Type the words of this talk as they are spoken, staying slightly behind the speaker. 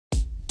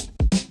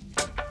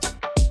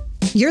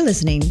You're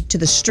listening to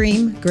the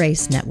Stream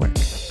Grace Network.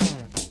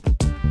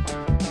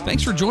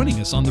 Thanks for joining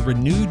us on the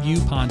Renewed You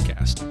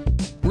podcast.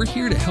 We're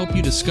here to help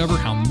you discover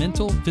how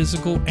mental,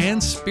 physical,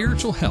 and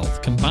spiritual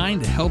health combine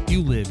to help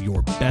you live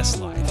your best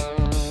life.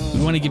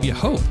 We want to give you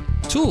hope,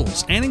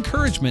 tools, and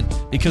encouragement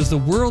because the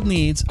world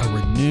needs a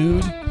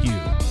renewed you.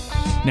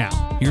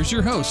 Now, here's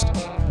your host,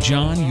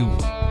 John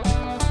Yule.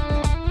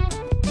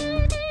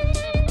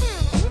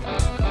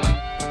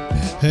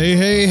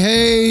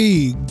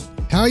 Hey.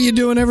 How you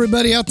doing,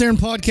 everybody out there in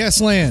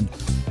podcast land?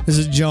 This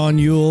is John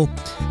Yule.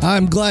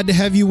 I'm glad to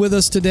have you with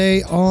us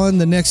today on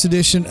the next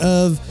edition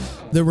of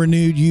the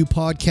Renewed You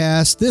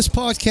podcast. This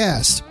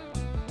podcast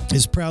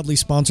is proudly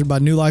sponsored by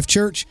New Life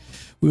Church.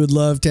 We would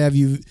love to have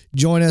you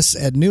join us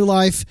at New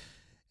Life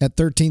at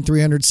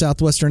 13300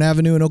 Southwestern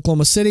Avenue in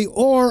Oklahoma City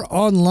or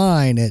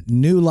online at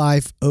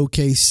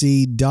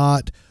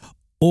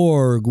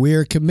newlifeokc.org. We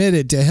are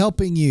committed to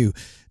helping you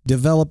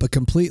develop a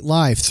complete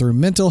life through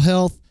mental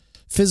health,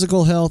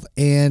 physical health,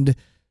 and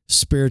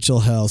spiritual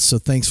health. So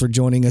thanks for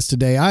joining us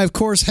today. I, of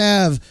course,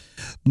 have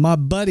my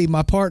buddy,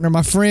 my partner,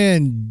 my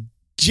friend,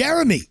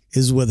 Jeremy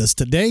is with us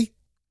today.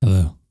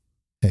 Hello.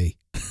 Hey.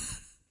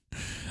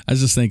 I was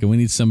just thinking we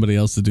need somebody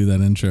else to do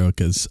that intro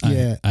because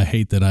I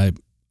hate that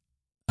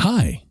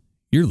Hi,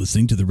 you're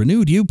listening to the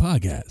Renewed You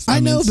podcast.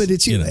 I know, but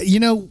it's, you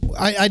know,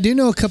 I do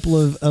know a couple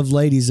of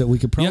ladies that we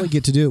could probably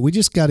get to do it. We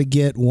just got to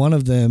get one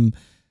of them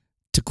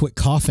to quit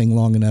coughing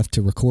long enough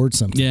to record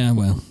something. Yeah,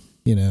 well.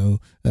 You know,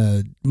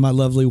 my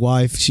lovely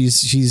wife,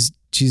 she's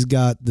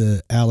got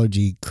the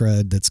allergy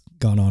crud that's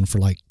gone on for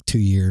like 2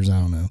 years. I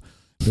don't know.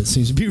 But it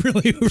seems to be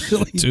really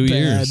 2 bad.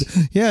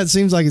 years. Yeah, it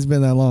seems like it's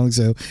been that long.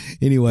 So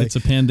anyway. It's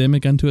a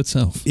pandemic unto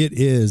itself. It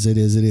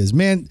is.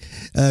 Man,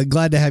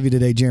 glad to have you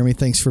today, Jeremy.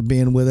 Thanks for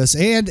being with us.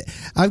 And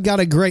I've got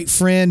a great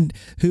friend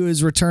who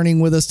is returning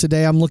with us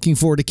today. I'm looking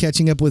forward to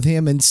catching up with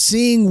him and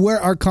seeing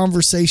where our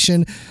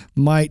conversation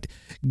might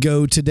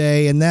go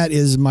today. And that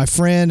is my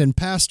friend and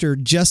pastor,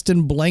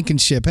 Justin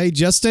Blankenship. Hey,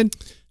 Justin.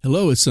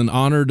 Hello. It's an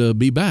honor to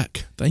be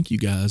back. Thank you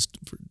guys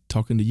for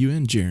talking to you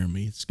and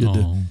Jeremy. It's good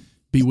to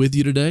be with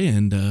you today,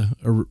 and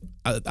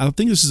I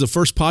think this is the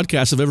first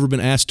podcast I've ever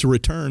been asked to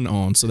return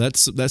on, so that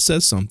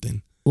says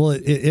something. Well,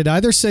 it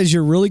either says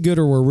you're really good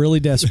or we're really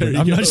desperate.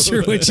 I'm not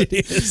sure which it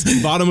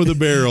is. Bottom of the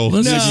barrel.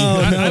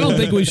 I don't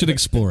think we should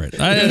explore it.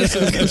 Let's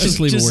just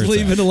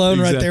leave it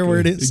alone right there where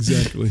it is.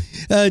 Exactly.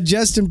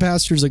 Justin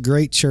pastors a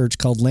great church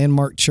called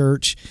Landmark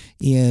Church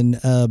in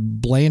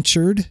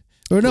Blanchard.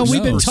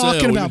 We've been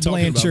talking about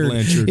Blanchard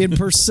in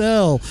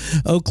Purcell,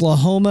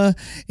 Oklahoma.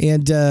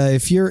 And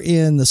if you're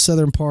in the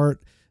southern part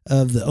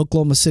of the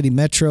Oklahoma City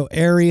metro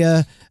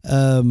area,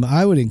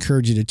 I would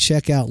encourage you to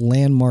check out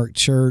Landmark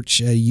Church.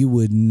 You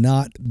would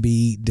not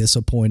be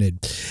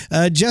disappointed.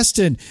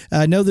 Justin,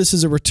 I know this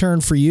is a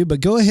return for you,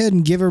 but go ahead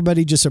and give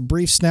everybody just a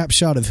brief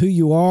snapshot of who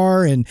you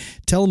are and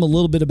tell them a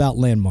little bit about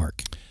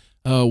Landmark.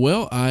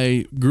 Well,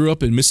 I grew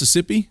up in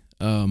Mississippi.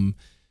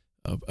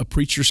 A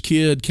preacher's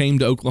kid, came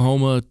to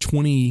Oklahoma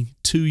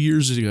 22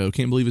 years ago.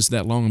 Can't believe it's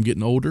that long. I'm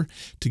getting older,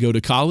 to go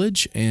to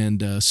college,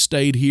 and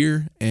stayed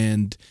here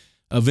and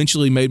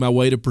eventually made my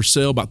way to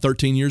Purcell about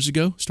 13 years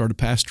ago. Started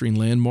pastoring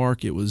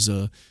Landmark. It was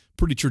a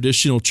pretty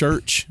traditional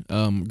church,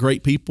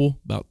 great people,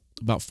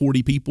 about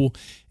 40 people,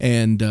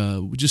 and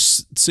we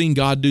just seen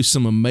God do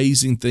some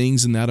amazing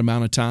things in that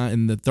amount of time,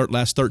 in the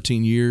last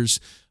 13 years.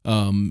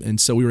 And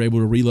so we were able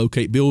to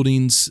relocate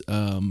buildings,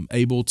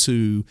 able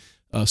to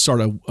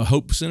start a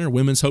Hope Center,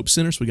 Women's Hope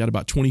Center. So we got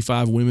about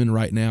 25 women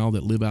right now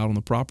that live out on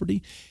the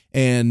property.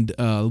 And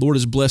the Lord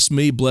has blessed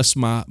me, blessed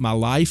my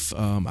life.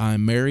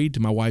 I'm married to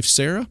my wife,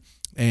 Sarah,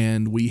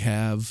 and we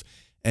have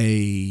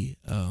a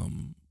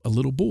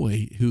little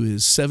boy who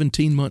is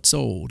 17 months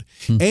old.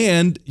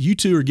 And you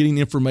two are getting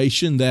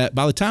information that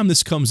by the time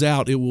this comes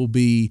out, it will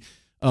be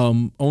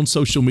on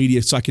social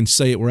media, so I can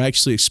say it. We're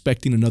actually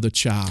expecting another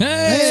child.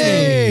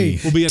 Hey,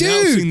 so we'll be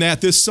announcing that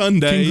this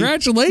Sunday.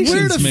 Congratulations,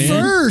 we're the man.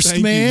 first,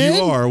 Thank man.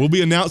 You are. We'll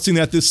be announcing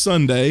that this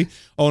Sunday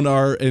on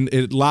our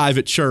and live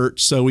at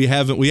church. So we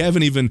haven't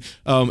even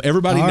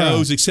everybody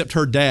knows except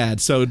her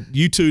dad. So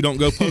you two don't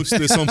go post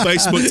this on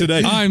Facebook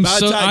today.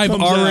 I've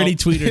already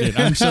tweeted it.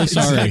 I'm so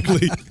sorry.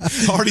 Exactly.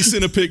 Already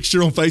sent a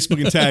picture on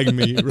Facebook and tagged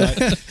me.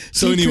 Right.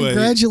 So anyway,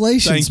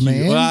 congratulations, thank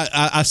you. man. Well,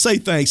 I say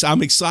thanks.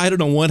 I'm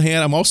excited on one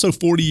hand. I'm also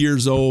 40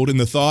 years old, and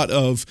the thought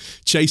of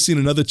chasing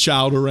another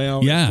child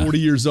around at 40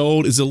 years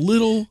old is a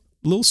little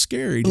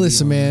scary.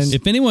 Listen, man.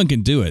 If anyone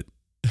can do it,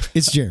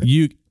 it's Jeremy.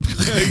 You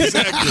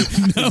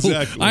exactly. No,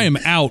 exactly. I am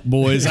out,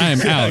 boys. I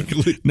am out.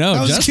 No,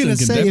 I was Justin going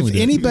to say, if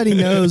anybody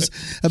knows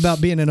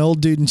about being an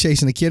old dude and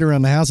chasing a kid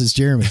around the house, it's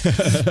Jeremy.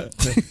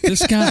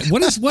 This guy,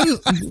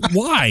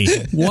 why?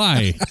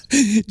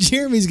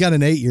 Jeremy's got an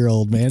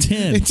 8-year-old, man.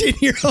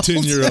 10-year-old.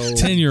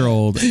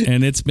 10-year-old,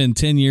 and it's been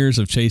 10 years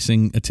of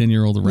chasing a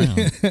 10-year-old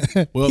around.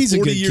 Well, he's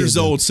 40 a good years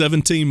kid, old,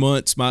 17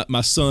 months.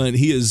 My son,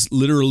 he is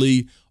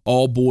literally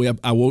all boy.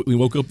 We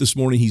woke up this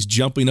morning. He's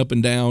jumping up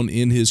and down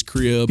in his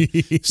crib,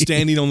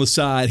 standing on the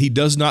side. He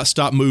does not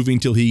stop moving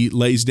till he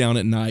lays down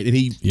at night, and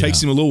he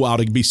takes him a little while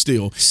to be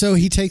still. So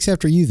he takes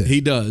after you then?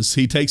 He does.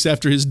 He takes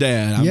after his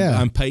dad.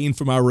 I'm paying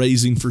for my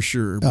raising for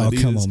sure. But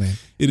come on, man.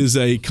 It is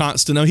a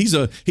constant. No, he's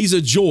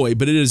a joy,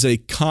 but it is a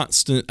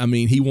constant. I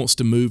mean, he wants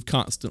to move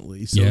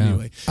constantly. So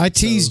anyway, I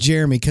tease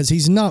Jeremy because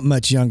he's not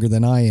much younger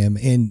than I am,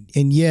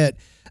 and yet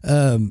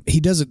he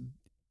doesn't.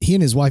 He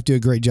and his wife do a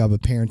great job of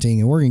parenting,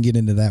 and we're going to get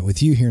into that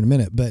with you here in a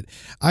minute. But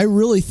I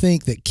really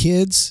think that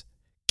kids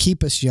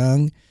keep us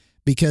young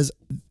because,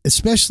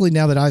 especially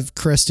now that I've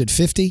crested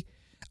 50,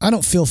 I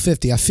don't feel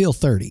 50. I feel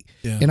 30.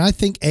 Yeah. And I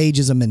think age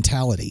is a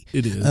mentality.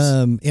 It is.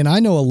 And I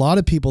know a lot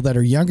of people that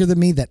are younger than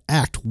me that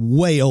act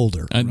way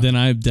older. Then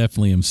I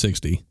definitely am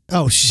 60.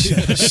 Oh, shit.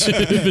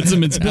 If it's a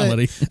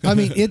mentality. But, I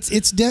mean,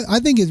 I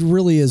think it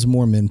really is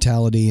more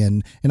mentality.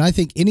 And I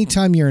think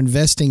anytime you're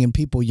investing in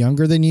people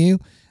younger than you,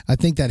 I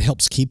think that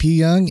helps keep you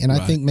young. And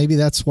I think maybe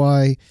that's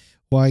why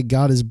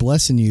God is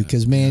blessing you,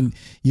 because, man,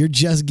 you're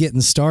just getting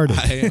started.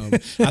 I am.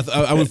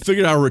 I would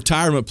figure our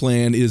retirement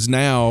plan is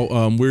now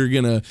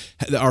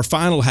our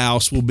final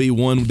house will be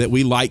one that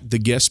we like the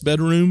guest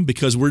bedroom,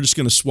 because we're just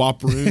going to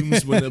swap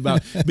rooms when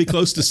be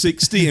close to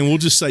 60, and we'll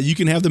just say, you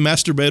can have the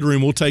master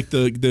bedroom, we'll take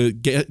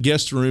the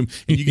guest room,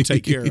 and you can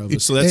take care of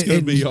us. So that's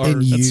going to be our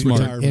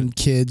retirement. And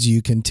kids,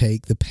 you can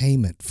take the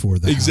payment for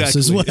the house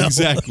as well.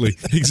 Exactly.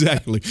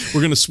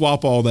 We're going to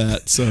swap all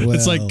that. So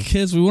it's like,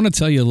 kids, we want to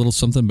tell you a little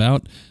something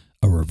about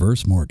a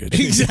reverse mortgage.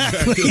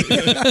 Exactly.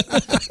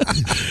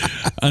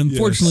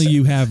 Unfortunately,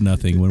 you have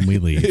nothing when we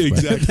leave.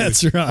 Exactly.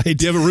 That's right.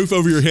 You have a roof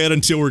over your head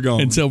until we're gone.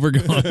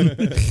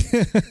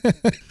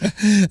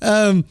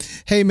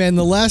 Hey, man,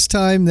 the last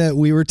time that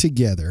we were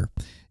together,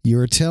 you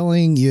were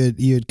telling you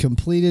had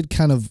completed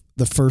kind of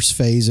the first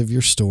phase of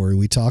your story.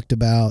 We talked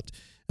about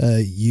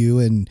you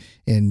and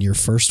your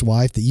first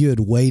wife, that you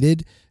had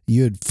waited,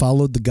 you had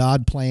followed the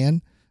God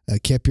plan,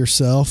 kept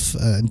yourself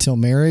until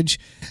marriage,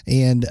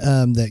 and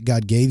that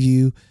God gave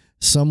you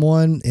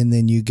someone, and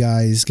then you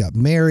guys got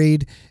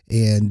married,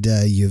 and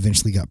you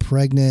eventually got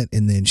pregnant,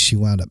 and then she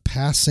wound up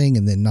passing,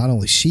 and then not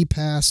only she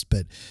passed,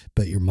 but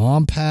your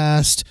mom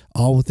passed,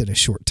 all within a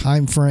short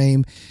time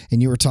frame.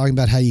 And you were talking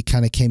about how you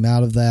kind of came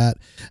out of that,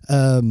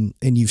 and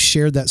you've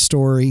shared that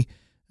story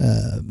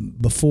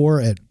before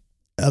at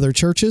other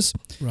churches.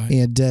 Right.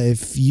 And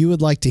if you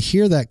would like to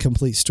hear that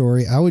complete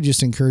story, I would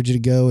just encourage you to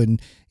go and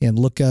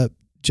look up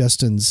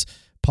Justin's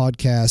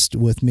podcast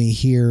with me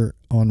here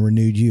on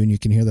Renewed You, and you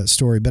can hear that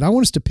story. But I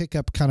want us to pick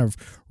up kind of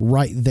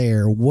right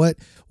there. What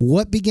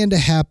began to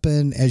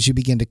happen as you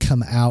began to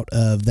come out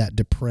of that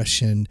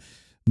depression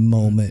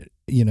moment,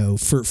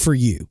 for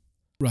you?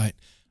 Right.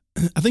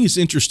 I think it's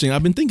interesting.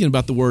 I've been thinking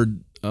about the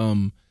word,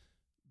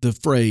 the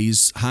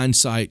phrase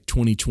hindsight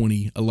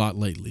 2020 a lot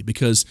lately,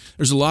 because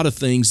there's a lot of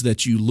things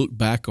that you look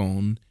back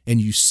on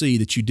and you see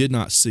that you did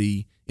not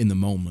see in the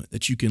moment,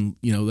 that you can,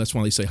 that's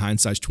why they say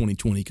hindsight's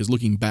 2020, because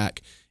looking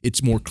back,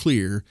 it's more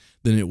clear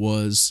than it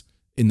was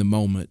in the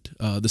moment.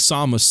 The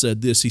psalmist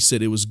said this. He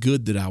said, "It was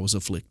good that I was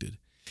afflicted."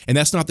 And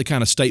that's not the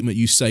kind of statement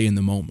you say in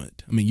the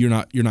moment. I mean, you're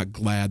not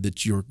glad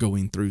that you're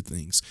going through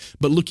things,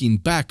 but looking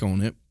back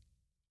on it,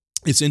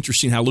 it's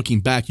interesting how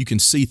looking back, you can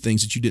see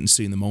things that you didn't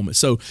see in the moment.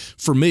 So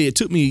for me, it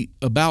took me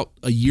about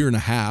a year and a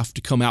half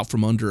to come out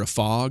from under a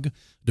fog,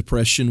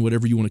 depression,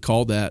 whatever you want to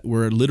call that,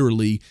 where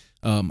literally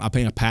I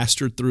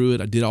pastored through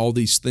it. I did all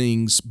these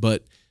things,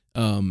 but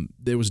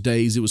there was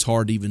days it was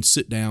hard to even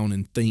sit down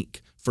and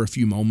think for a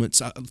few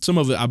moments. Some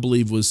of it, I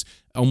believe, was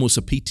almost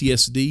a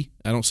PTSD.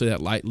 I don't say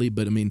that lightly,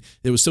 but I mean,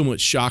 there was so much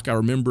shock. I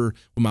remember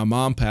when my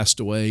mom passed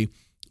away,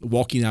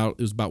 walking out,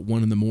 it was about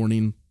 1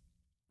 a.m.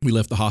 We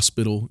left the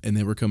hospital and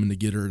they were coming to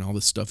get her and all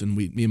this stuff. And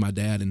me and my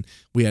dad, and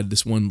we had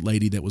this one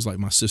lady that was like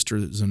my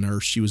sister that was a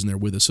nurse. She was in there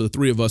with us. So the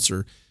three of us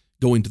are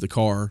going to the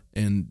car,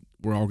 and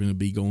we're all going to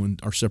be going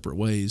our separate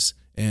ways.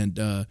 And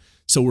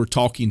so we're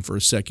talking for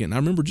a second. I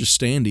remember just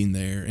standing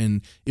there,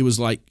 and it was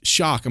like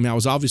shock. I mean, I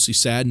was obviously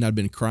sad and I'd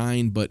been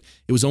crying, but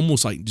it was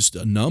almost like just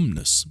a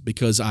numbness,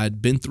 because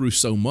I'd been through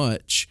so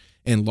much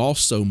and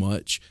lost so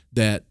much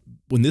that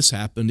when this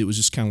happened, it was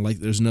just kind of like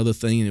there's another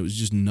thing, and it was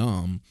just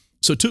numb.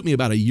 So it took me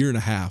about a year and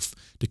a half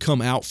to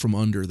come out from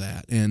under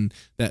that, and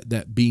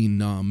that being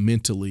numb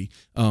mentally.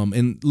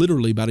 And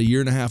literally about a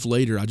year and a half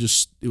later,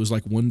 it was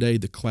like one day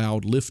the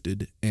cloud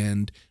lifted,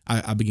 and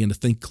I began to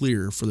think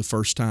clearer for the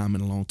first time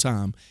in a long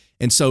time.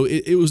 And so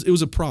it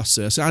was a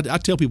process. I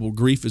tell people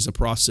grief is a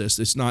process.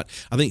 It's not,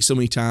 I think so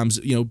many times,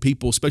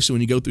 people, especially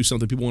when you go through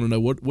something, people want to know,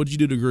 what did you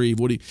do to grieve?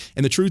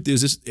 And the truth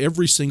is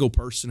every single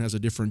person has a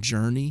different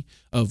journey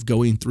of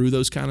going through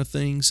those kind of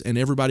things, and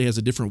everybody has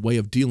a different way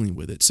of dealing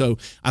with it. So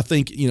I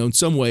think, in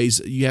some ways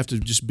you have to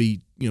just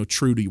be,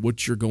 true to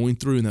what you're going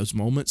through in those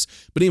moments.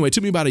 But anyway, it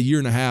took me about a year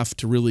and a half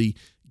to really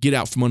get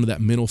out from under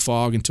that mental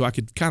fog until I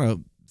could kind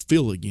of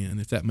feel again,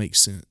 if that makes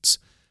sense.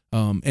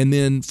 And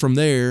then from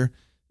there,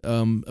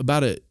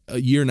 about a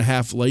year and a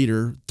half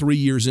later, 3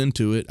 years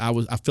into it,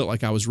 I felt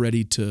like I was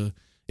ready to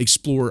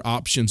explore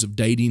options of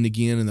dating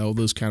again and all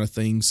those kind of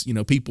things.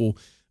 People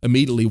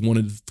immediately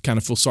wanted to kind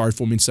of feel sorry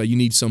for me and say, you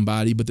need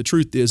somebody. But the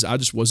truth is, I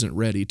just wasn't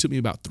ready. It took me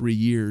about 3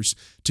 years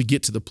to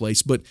get to the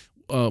place. But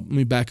let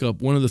me back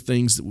up. One of the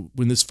things that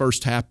when this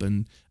first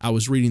happened, I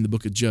was reading the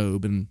book of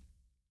Job, and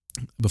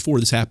before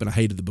this happened, I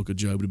hated the book of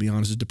Job. To be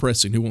honest, it's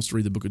depressing. Who wants to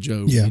read the book of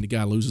Job? Yeah. I mean, the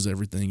guy loses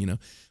everything,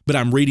 But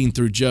I'm reading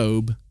through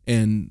Job,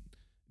 and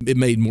it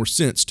made more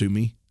sense to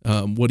me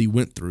what he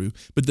went through.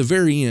 But at the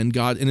very end,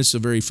 God, and it's a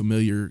very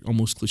familiar,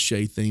 almost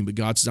cliche thing, but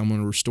God says, I'm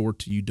going to restore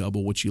to you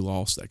double what you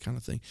lost, that kind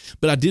of thing.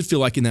 But I did feel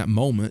like in that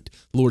moment,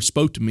 the Lord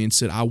spoke to me and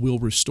said, I will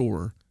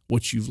restore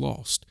what you've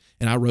lost.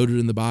 And I wrote it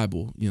in the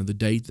Bible, the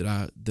date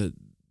that the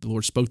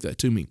Lord spoke that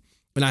to me.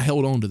 And I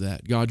held on to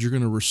that. God, you're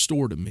going to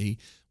restore to me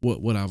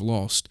what I've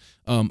lost.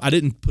 I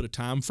didn't put a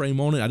time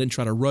frame on it. I didn't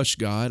try to rush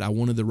God. I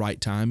wanted the right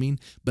timing,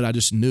 but I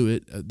just knew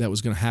it that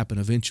was going to happen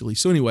eventually.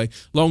 So anyway,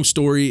 long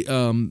story.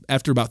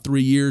 After about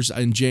 3 years,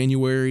 in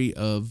January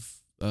of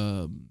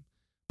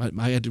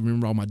I had to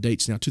remember all my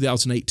dates now.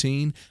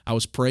 2018, I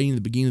was praying at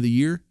the beginning of the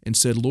year and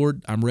said,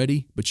 Lord, I'm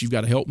ready, but you've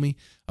got to help me.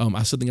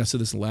 I think I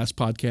said this in the last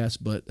podcast,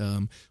 but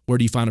where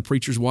do you find a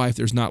preacher's wife?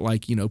 There's not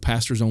like,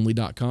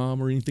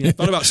 pastorsonly.com or anything. I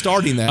thought about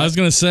starting that. I was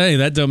going to say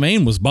that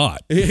domain was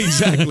bought.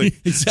 Exactly.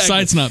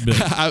 Site's not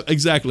built.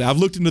 Exactly. I've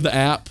looked into the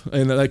app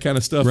and that kind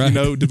of stuff, right.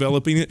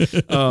 Developing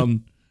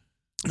it.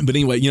 But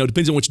anyway,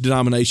 depends on which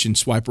denomination,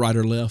 swipe right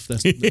or left.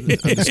 That's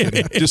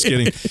I'm just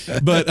kidding.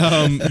 But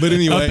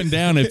anyway, up and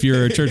down if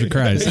you're a Church of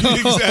Christ.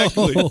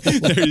 Exactly.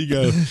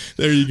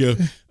 There you go.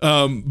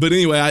 But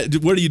anyway,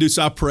 what do you do?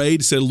 So I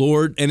prayed, said,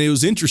 Lord, and it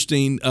was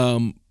interesting.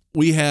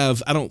 We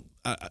have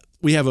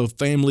a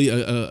family,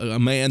 a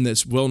man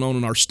that's well known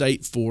in our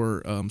state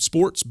for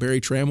sports, Barry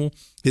Trammell.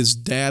 His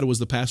dad was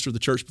the pastor of the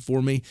church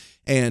before me,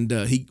 and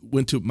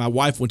my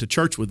wife went to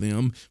church with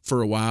him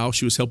for a while.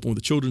 She was helping with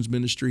the children's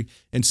ministry,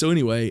 and so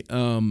anyway,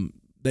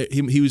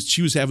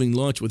 she was having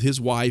lunch with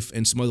his wife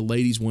and some other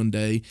ladies one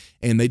day,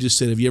 and they just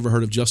said, "Have you ever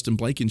heard of Justin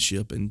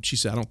Blankenship?" And she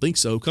said, "I don't think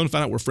so." Come to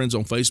find out, we're friends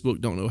on Facebook.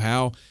 Don't know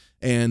how.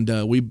 And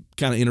we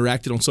kind of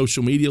interacted on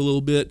social media a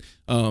little bit.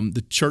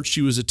 The church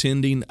she was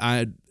attending,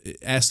 I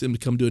asked them to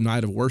come do a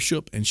night of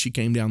worship, and she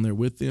came down there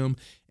with them,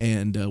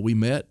 and we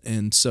met.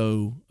 And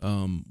so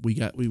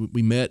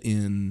we met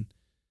in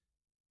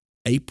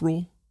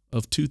April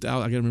of 2000.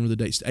 I got to remember the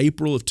dates.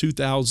 April of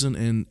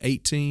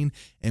 2018,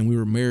 and we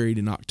were married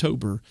in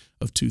October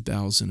of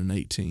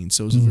 2018.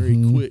 So it was a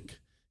very quick.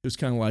 It was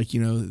kind of like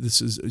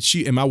this is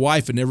she and my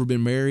wife had never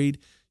been married.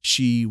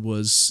 She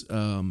was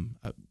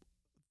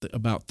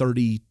about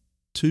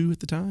 32 at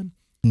the time.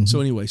 Mm-hmm.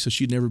 So anyway, so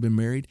she'd never been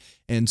married.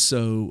 And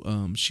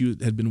so she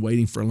had been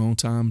waiting for a long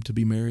time to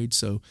be married.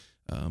 So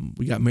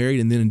we got married.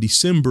 And then in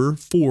December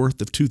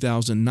 4th of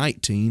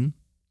 2019,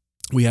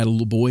 we had a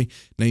little boy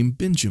named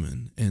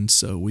Benjamin. And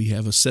so we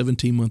have a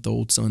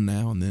 17-month-old son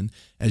now. And then,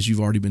 as you've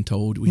already been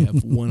told, we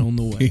have one on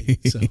the way.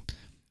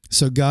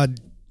 So God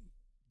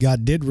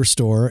did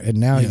restore, and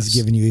now Yes. He's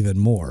given you even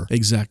more.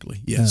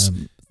 Exactly. Yes.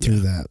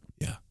 Through that.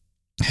 Yeah.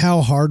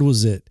 How hard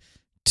was it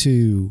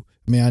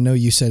I know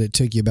you said it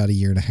took you about 1.5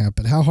 years,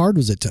 but how hard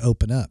was it to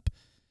open up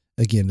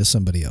again to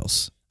somebody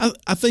else?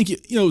 I think,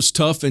 it's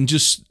tough, and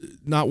just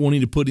not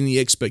wanting to put any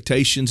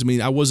expectations. I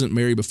mean, I wasn't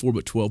married before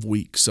but 12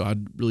 weeks, so I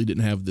really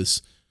didn't have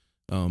this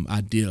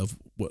idea of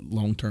what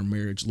long-term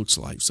marriage looks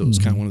like. So it was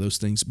kind of one of those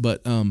things.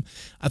 But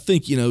I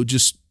think,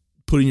 just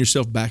putting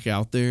yourself back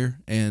out there,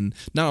 and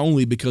not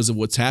only because of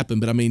what's happened,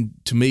 but I mean,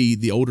 to me,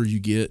 the older you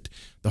get,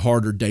 the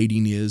harder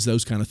dating is,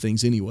 those kind of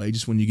things anyway.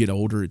 Just when you get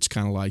older, it's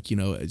kind of like,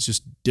 it's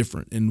just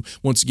different. And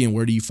once again,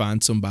 where do you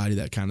find somebody,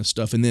 that kind of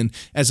stuff. And then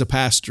as a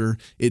pastor,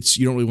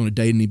 you don't really want to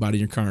date anybody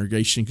in your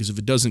congregation, because if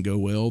it doesn't go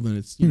well, then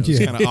it's,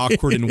 it's kind of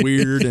awkward and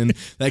weird. And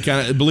that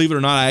kind of, believe it or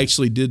not, I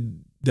actually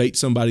did date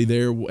somebody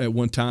there at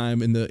one time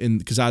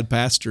because I'd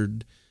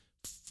pastored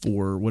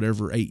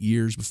for 8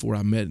 years before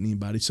I met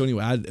anybody. So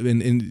anyway,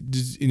 and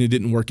it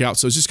didn't work out.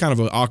 So it's just kind of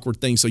an awkward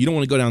thing. So you don't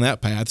want to go down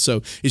that path.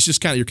 So it's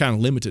just you're kind of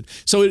limited.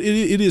 So it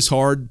is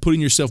hard putting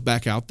yourself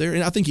back out there.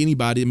 And I think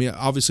anybody,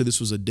 obviously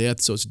this was a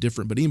death, so it's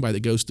different, but anybody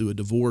that goes through a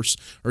divorce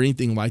or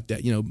anything like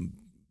that,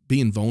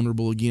 being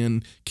vulnerable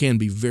again can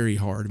be very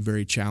hard and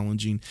very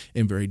challenging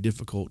and very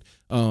difficult.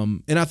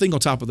 And I think on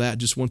top of that,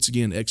 just once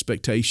again,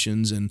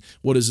 expectations and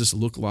what does this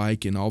look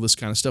like and all this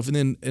kind of stuff. And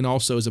then, and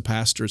also as a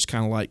pastor, it's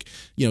kind of like,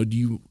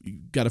 you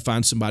got to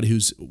find somebody who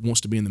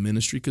wants to be in the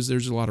ministry, because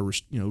there's a lot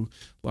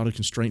of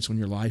constraints on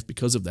your life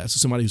because of that. So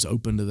somebody who's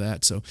open to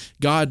that. So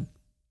God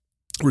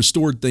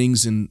restored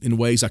things in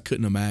ways I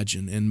couldn't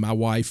imagine. And my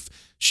wife,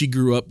 she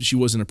grew up, she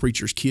wasn't a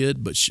preacher's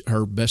kid, but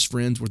her best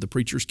friends were the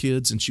preacher's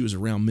kids, and she was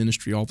around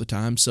ministry all the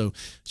time. So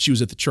she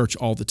was at the church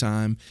all the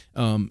time.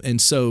 And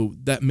so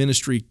that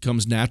ministry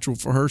comes natural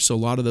for her. So a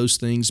lot of those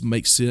things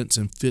make sense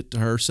and fit to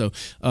her. So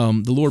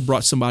the Lord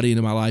brought somebody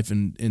into my life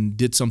and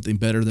did something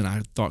better than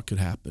I thought could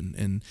happen.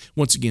 And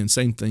once again,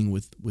 same thing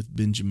with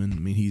Benjamin. I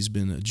mean, he's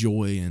been a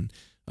joy, and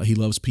he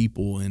loves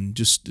people, and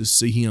just to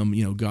see him,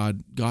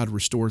 God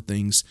restore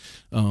things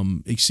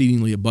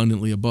exceedingly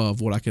abundantly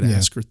above what I could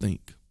ask or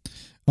think.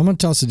 I'm going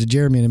to toss it to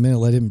Jeremy in a minute,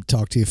 let him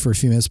talk to you for a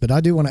few minutes, but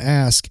I do want to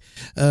ask,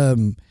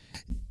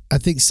 I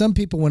think some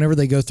people, whenever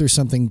they go through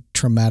something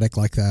traumatic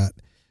like that,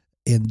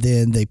 and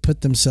then they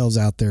put themselves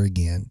out there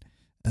again,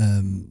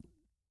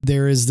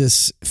 there is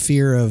this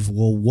fear of,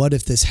 well, what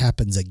if this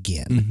happens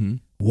again? Mm-hmm.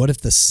 What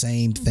if the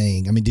same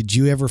thing? I mean, did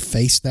you ever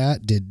face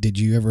that? Did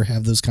you ever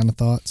have those kind of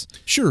thoughts?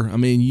 Sure. I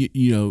mean,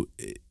 you know,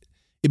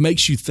 it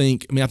makes you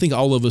think. I mean, I think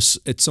all of us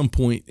at some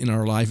point in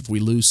our life, if we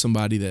lose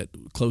somebody that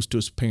close to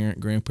us, parent,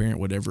 grandparent,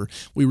 whatever,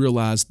 we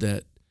realize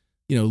that,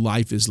 you know,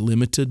 life is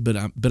limited.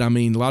 But I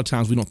mean, a lot of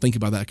times we don't think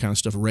about that kind of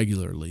stuff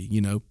regularly,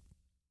 you know.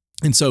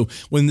 And so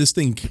when this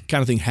kind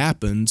of thing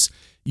happens,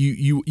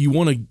 you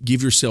want to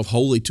give yourself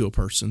wholly to a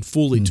person,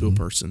 fully to a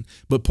person,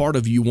 but part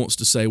of you wants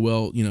to say,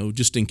 well, you know,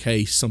 just in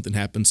case something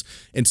happens.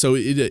 And so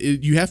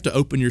you have to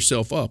open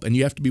yourself up, and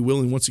you have to be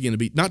willing, once again, to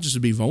be not just to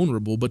be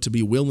vulnerable, but to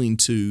be willing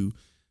to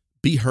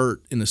be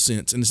hurt in a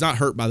sense. And it's not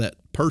hurt by that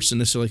person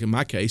necessarily. Like in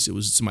my case, it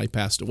was somebody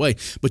passed away,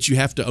 but you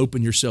have to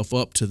open yourself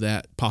up to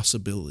that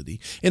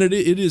possibility. And it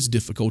is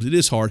difficult. It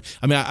is hard.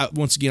 I mean,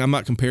 once again, I'm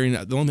not comparing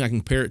that. The only thing I can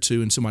compare it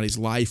to in somebody's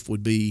life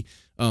would be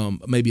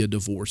maybe a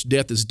divorce.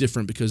 Death is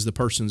different because the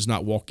person's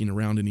not walking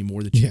around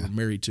anymore that you were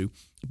married to.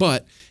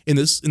 But in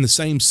the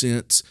same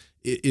sense,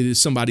 it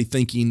is somebody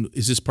thinking,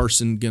 is this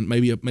person going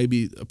to,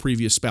 maybe a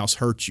previous spouse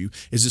hurt you?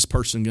 Is this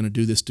person going to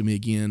do this to me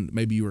again?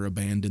 Maybe you were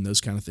abandoned,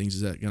 those kind of things.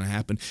 Is that going to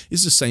happen?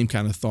 It's the same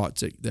kind of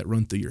thoughts that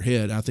run through your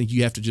head. I think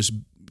you have to just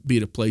be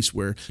at a place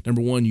where,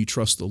 number one, you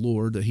trust the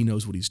Lord, that he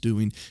knows what he's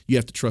doing. You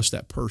have to trust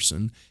that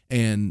person,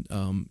 and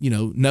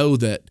know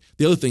that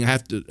the other thing I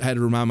had to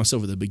remind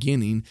myself at the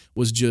beginning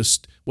was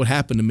just what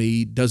happened to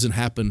me doesn't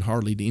happen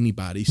hardly to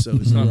anybody. So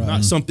it's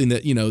not something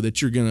that, you know,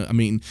 that you're going to, I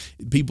mean,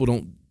 people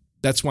don't.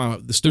 That's why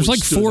there's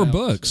like 4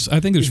 books. I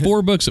think there's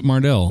 4 books at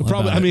Mardel.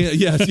 Probably. I mean,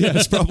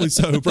 yes, probably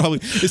so. Probably.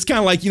 It's kind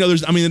of like, you know,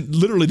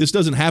 literally this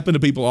doesn't happen to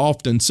people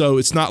often. So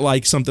it's not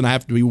like something I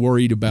have to be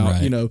worried about.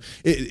 Right. You know,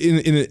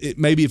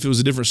 maybe if it was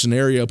a different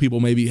scenario, people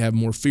maybe have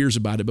more fears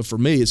about it. But for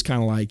me, it's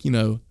kind of like, you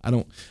know,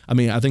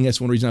 I think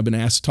that's one reason I've been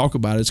asked to talk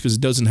about it, is because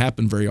it doesn't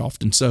happen very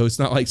often. So it's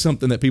not like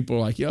something that people are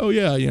like, oh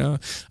yeah, you know,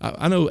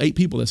 I know 8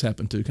 people that's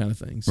happened to, kind of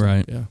thing. So,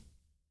 right. Yeah.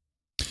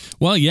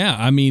 Well, yeah.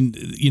 I mean,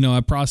 you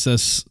know,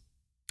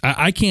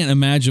 I can't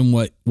imagine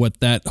what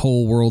that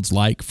whole world's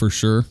like, for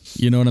sure.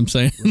 You know what I'm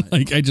saying? Right.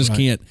 Like, I just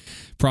can't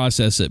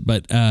process it.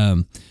 But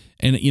and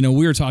you know,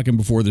 we were talking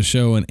before the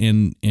show,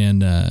 and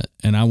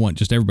I want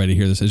just everybody to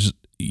hear this. It's just,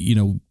 you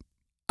know,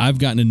 I've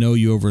gotten to know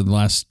you over the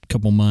last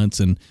couple months,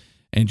 and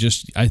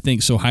just I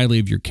think so highly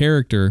of your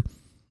character,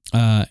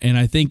 and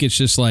I think it's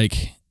just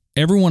like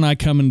everyone I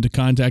come into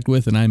contact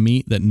with and I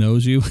meet that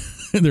knows you,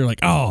 they're like,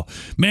 oh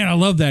man, I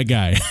love that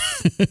guy.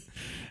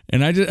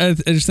 And I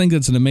just think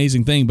that's an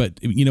amazing thing. But,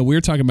 you know, we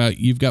were talking about,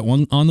 you've got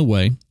one on the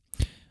way.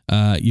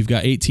 You've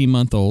got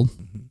 18-month-old,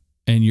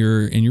 and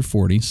you're in your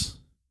 40s.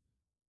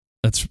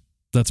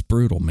 That's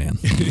brutal, man.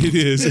 It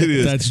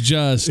is. That's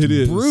just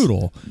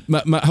brutal.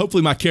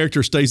 Hopefully my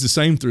character stays the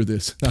same through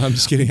this. No, I'm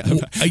just kidding.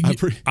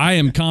 I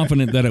am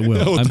confident that it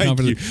will. I'm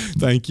confident.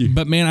 Thank you.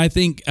 But, man, I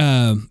think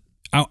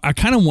I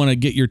kind of want to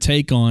get your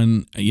take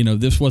on, you know,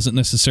 this wasn't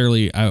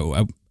necessarily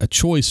a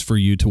choice for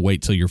you to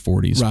wait till your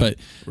 40s. Right,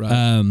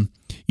 but,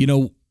 you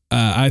know,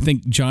 I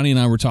think Johnny and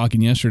I were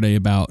talking yesterday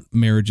about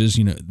marriages,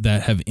 you know,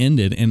 that have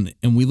ended.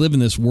 And we live in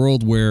this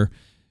world where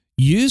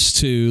used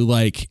to,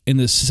 like in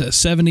the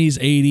 70s,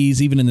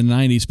 80s, even in the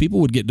 90s, people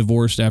would get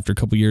divorced after a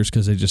couple of years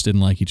because they just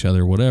didn't like each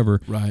other or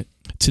whatever. Right.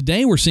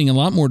 Today, we're seeing a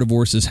lot more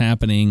divorces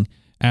happening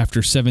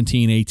after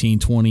 17, 18,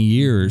 20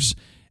 years.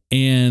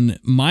 And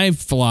my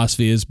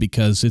philosophy is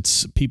because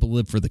it's people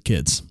live for the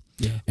kids.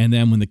 Yeah. And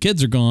then when the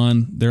kids are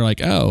gone, they're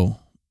like, oh,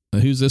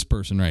 who's this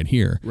person right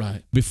here?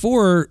 Right.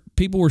 Before,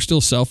 people were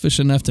still selfish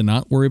enough to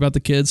not worry about the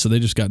kids, so they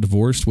just got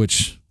divorced,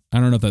 which I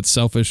don't know if that's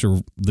selfish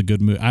or the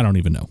good move. I don't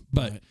even know.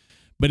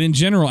 But in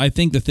general, I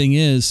think the thing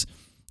is,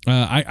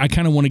 I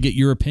kind of want to get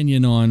your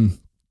opinion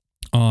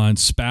on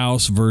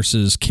spouse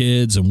versus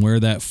kids and where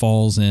that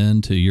falls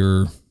into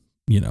your,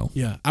 you know.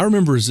 Yeah. I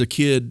remember as a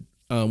kid,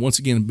 once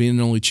again, being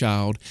an only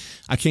child,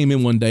 I came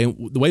in one day.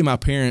 The way my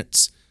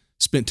parents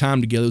spent time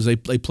together is they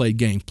played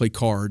games, played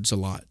cards a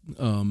lot,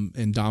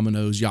 and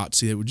dominoes,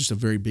 Yahtzee. They were just a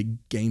very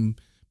big game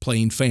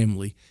playing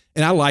family.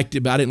 And I liked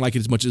it, but I didn't like it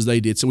as much as they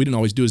did. So we didn't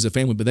always do it as a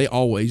family, but that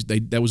was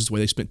just the way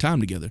they spent time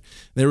together.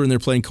 They were in there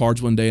playing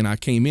cards one day, and I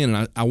came in,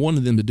 and I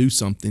wanted them to do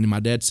something. And my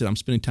dad said, I'm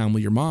spending time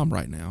with your mom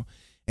right now.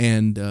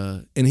 And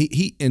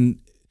he in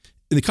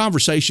the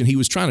conversation, he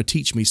was trying to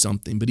teach me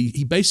something, but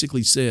he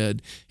basically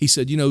said,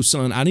 you know,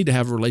 son, I need to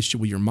have a relationship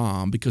with your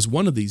mom because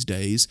one of these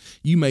days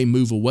you may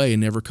move away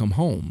and never come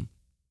home.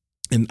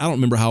 And I don't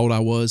remember how old I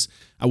was.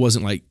 I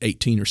wasn't like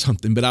 18 or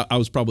something, but I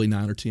was probably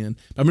 9 or 10.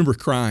 I remember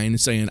crying and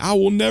saying, I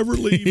will never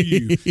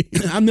leave you.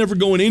 I'm never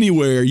going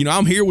anywhere. You know,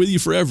 I'm here with you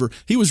forever.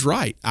 He was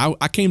right.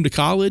 I came to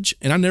college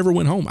and I never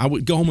went home. I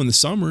would go home in the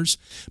summers,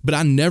 but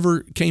I never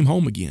came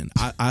home again.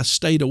 I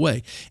stayed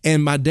away.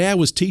 And my dad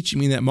was teaching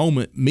me in that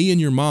moment, me and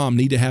your mom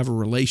need to have a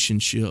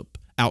relationship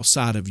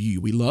outside of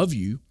you. We love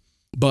you,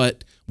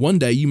 But one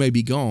day you may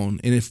be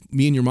gone, and if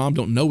me and your mom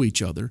don't know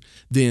each other,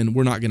 then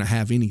we're not going to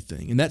have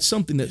anything. And that's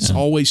something that's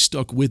always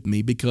stuck with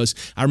me, because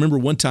I remember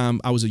one time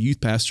I was a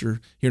youth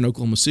pastor here in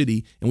Oklahoma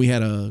City, and we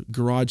had a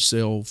garage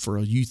sale for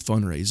a youth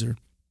fundraiser.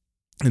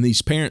 And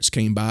these parents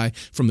came by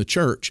from the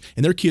church,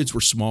 and their kids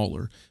were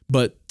smaller,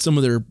 but some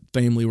of their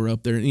family were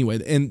up there anyway.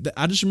 And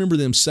I just remember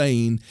them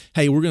saying,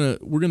 "Hey, we're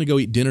gonna go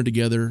eat dinner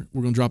together.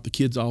 We're gonna drop the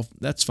kids off.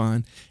 That's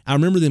fine." I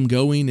remember them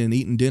going and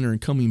eating dinner and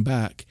coming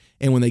back.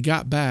 And when they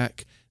got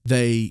back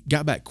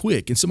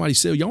quick. And somebody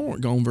said, "Y'all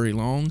weren't gone very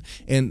long,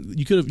 and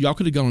y'all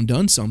could have gone and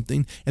done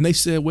something." And they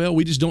said, "Well,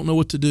 we just don't know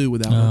what to do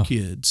without our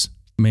kids."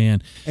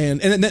 Man,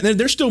 and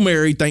they're still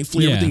married,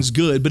 thankfully. Everything's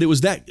good, but it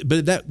was that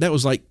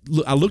was like,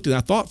 I looked at it, I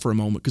thought for a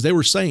moment, because they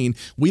were saying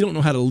we don't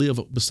know how to live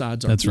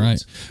besides our kids. That's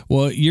right.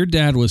 Well, your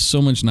dad was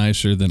so much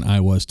nicer than I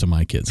was to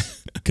my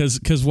kids,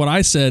 because what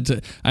I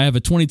said I have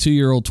a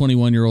 22-year-old,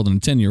 21-year-old, and a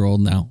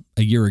 10-year-old now.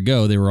 A year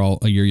ago, they were all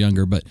a year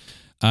younger, but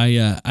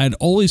I'd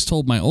always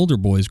told my older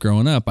boys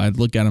growing up, I'd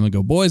look at them and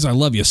go, "Boys, I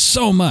love you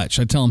so much."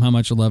 I'd tell them how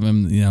much I love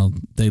them.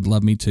 They'd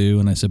love me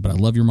too, and I said, "But I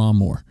love your mom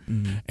more."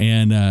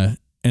 Mm-hmm.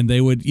 And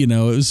they would, it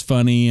was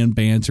funny and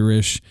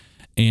banterish,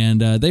 and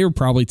they were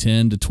probably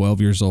 10 to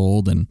 12 years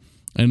old, and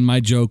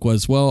my joke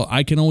was, "Well,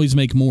 I can always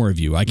make more of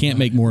you. I can't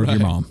make more of your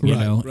mom," you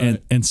know.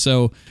 Right. And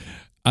so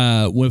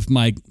with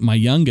my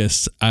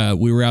youngest,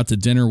 we were out to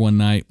dinner one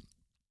night,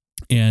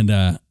 and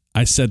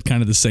I said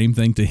kind of the same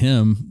thing to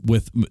him.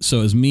 So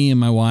it was me and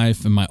my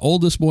wife and my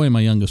oldest boy and my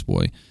youngest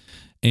boy.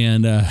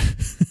 And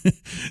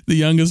the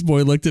youngest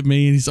boy looked at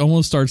me and he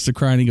almost starts to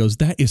cry, and he goes,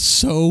 "That is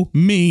so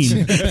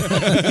mean."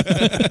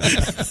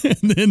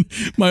 And then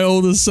my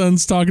oldest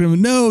son's talking to him,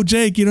 "No,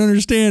 Jake, you don't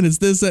understand. It's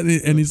this, that."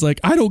 And he's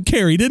like, "I don't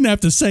care. He didn't have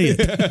to say it."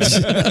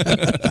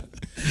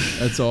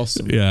 That's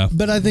awesome. Yeah.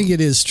 But I think it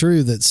is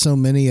true that so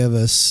many of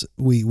us,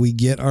 we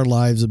get our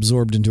lives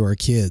absorbed into our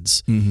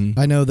kids. Mm-hmm.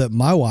 I know that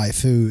my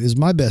wife, who is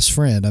my best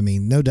friend, I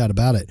mean, no doubt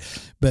about it,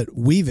 but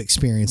we've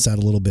experienced that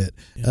a little bit.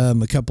 Yeah.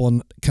 A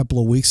couple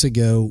of weeks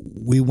ago,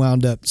 we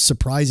wound up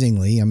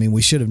surprisingly, I mean,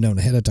 we should have known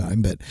ahead of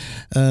time, but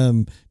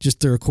just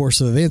through a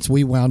course of events,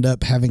 we wound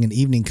up having an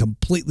evening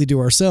completely to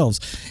ourselves.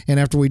 And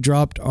after we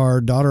dropped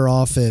our daughter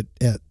off at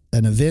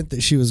an event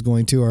that she was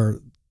going to, our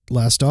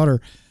last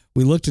daughter,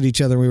 we looked at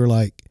each other and we were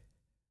like,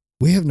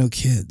 "We have no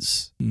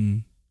kids.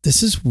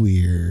 This is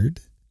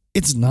weird.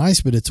 It's nice,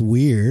 but it's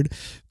weird."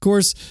 Of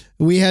course,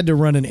 we had to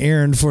run an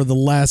errand for the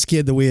last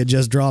kid that we had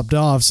just dropped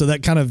off, so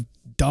that kind of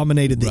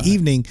dominated the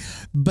evening.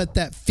 But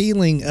that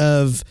feeling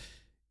of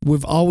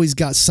we've always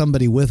got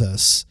somebody with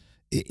us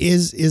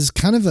is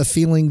kind of a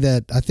feeling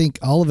that I think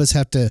all of us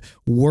have to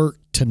work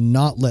to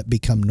not let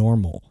become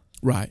normal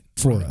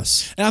for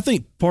us. And I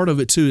think part of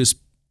it too is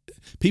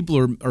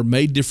people are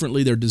made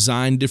differently. They're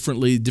designed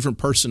differently, different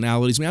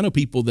personalities. I mean, I know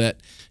people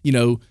that,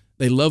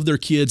 they love their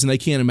kids and they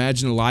can't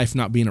imagine a life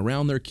not being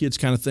around their kids,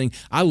 kind of thing.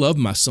 I love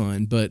my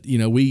son, but,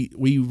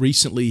 we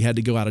recently had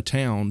to go out of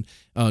town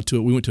we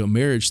went to a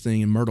marriage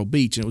thing in Myrtle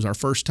Beach, and it was our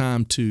first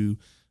time to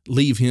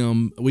leave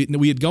him.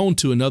 We had gone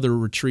to another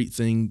retreat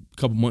thing a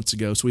couple months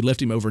ago, so we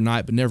left him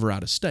overnight, but never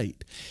out of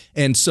state.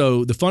 And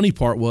so the funny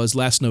part was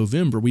last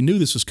November, we knew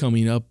this was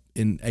coming up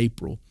in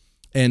April.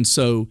 And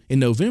so in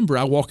November,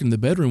 I walk in the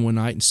bedroom one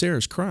night and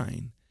Sarah's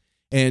crying.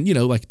 And,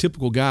 like a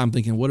typical guy, I'm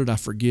thinking, what did I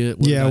forget?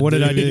 What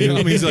did I do? I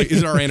mean, he's like,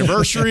 is it our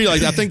anniversary?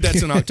 Like, I think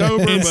that's in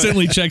October.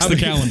 Instantly checks the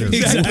calendar.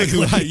 Exactly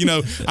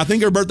right. I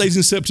think her birthday's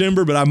in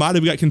September, but I might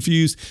have got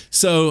confused.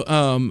 So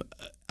I'm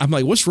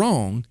like, what's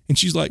wrong? And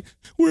she's like,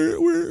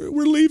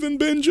 we're leaving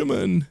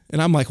Benjamin.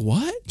 And I'm like,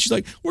 what? She's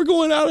like, we're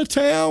going out of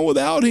town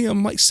without him.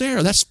 I'm like,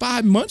 Sarah, that's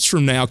 5 months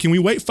from now. Can we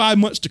wait 5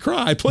 months to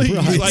cry, please?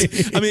 Right.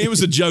 It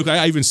was a joke.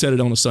 I even said it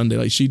on a Sunday.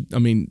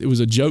 It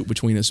was a joke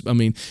between us.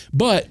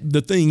 But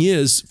the thing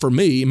is, for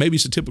me, maybe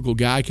it's a typical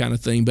guy kind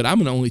of thing, but I'm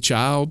an only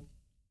child.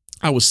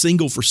 I was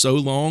single for so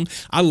long.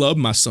 I love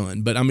my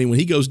son, but when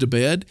he goes to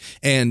bed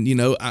and,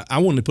 I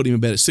wanted to put him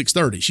in bed at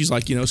 6:30. She's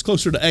like, it's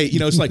closer to 8.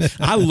 It's like,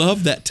 I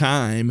love that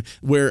time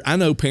where I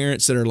know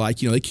parents that are like,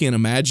 they can't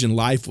imagine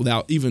life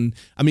without even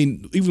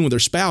with their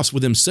spouse,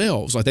 with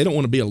themselves. Like, they don't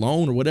want to be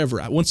alone or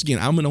whatever. Once again,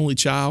 I'm an only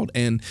child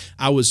and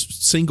I was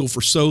single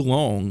for so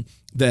long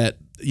that,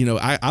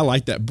 I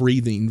like that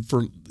breathing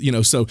for,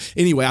 so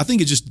anyway, I think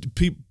it's just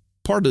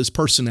part of this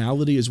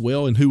personality as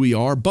well and who we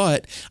are.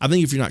 But I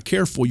think if you're not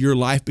careful, your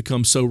life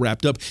becomes so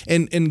wrapped up.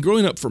 And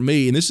growing up for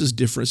me, and this is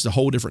different, it's a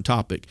whole different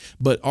topic,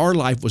 but our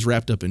life was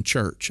wrapped up in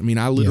church.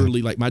 I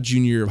literally, like my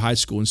junior year of high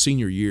school and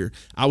senior year,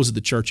 I was at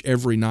the church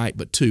every night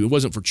but 2. It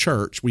wasn't for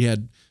church. We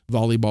had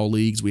volleyball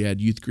leagues, we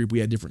had youth group, we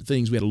had different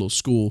things. We had a little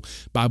school,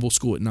 Bible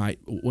school at night.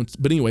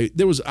 But anyway,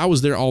 I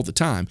was there all the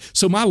time.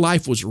 So my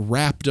life was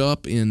wrapped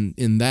up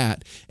in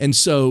that. And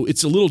so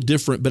it's a little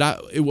different,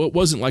 but it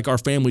wasn't like our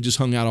family just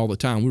hung out all the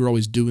time. We were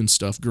always doing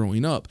stuff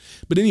growing up.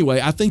 But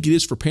anyway, I think it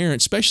is for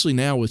parents, especially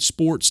now with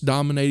sports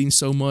dominating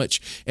so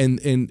much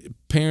and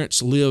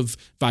parents live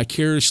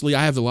vicariously.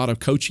 I have a lot of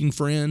coaching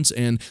friends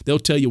and they'll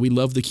tell you we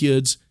love the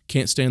kids.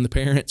 can't stand the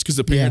parents because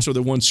the parents are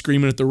the ones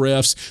screaming at the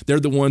refs. They're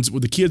the ones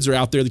the kids are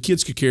out there. The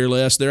kids could care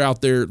less. They're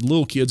out there,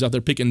 little kids out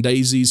there picking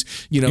daisies.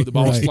 The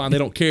ball's flying. They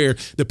don't care.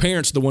 The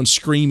parents are the ones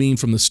screaming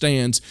from the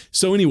stands.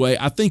 So anyway,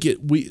 I think a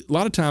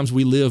lot of times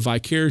we live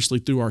vicariously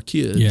through our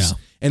kids. Yeah.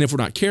 And if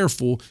we're not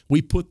careful,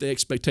 we put the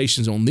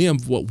expectations on them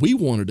of what we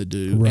wanted to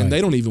do, and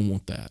they don't even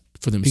want that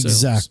for themselves.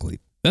 Exactly.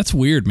 That's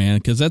weird, man,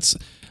 because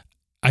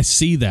I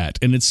see that,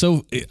 and it's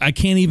so I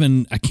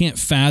can't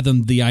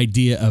fathom the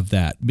idea of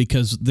that,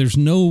 because there's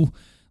no,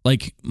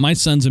 like, my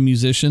son's a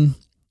musician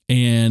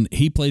and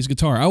he plays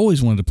guitar. I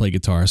always wanted to play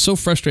guitar. I was so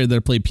frustrated that I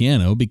played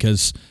piano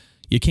because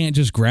you can't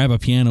just grab a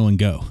piano and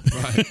go.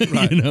 Right.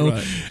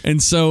 Right.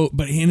 And so,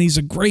 and he's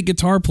a great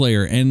guitar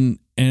player, and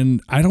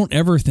I don't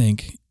ever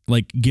think,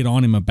 like, get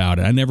on him about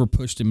it. I never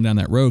pushed him down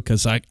that road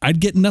because I'd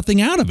get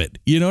nothing out of it.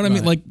 You know what I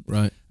mean? Like,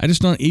 I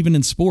just don't, even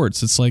in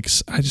sports, it's like,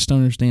 I just don't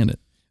understand it.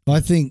 Well,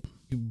 I think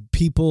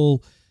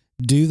people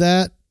do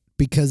that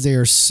because they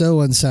are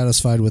so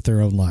unsatisfied with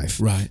their own life.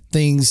 Right.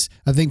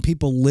 I think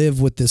people live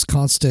with this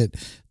constant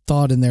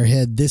thought in their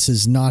head, this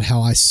is not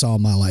how I saw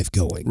my life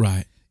going.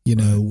 Right.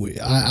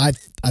 I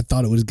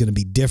thought it was going to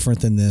be different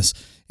than this.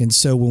 And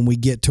so when we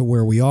get to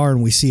where we are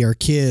and we see our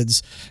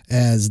kids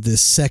as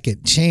this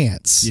second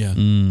chance,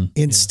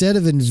 instead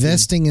of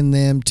investing in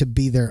them to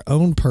be their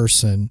own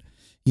person,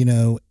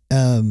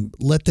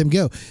 let them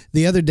go.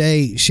 The other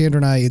day, Chandra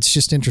and I, it's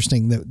just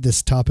interesting that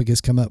this topic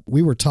has come up.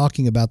 We were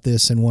talking about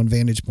this in One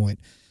Vantage Point,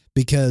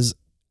 because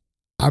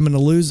I'm going to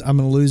lose. I'm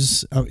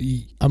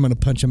going to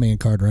punch a man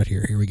card right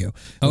here. Here we go.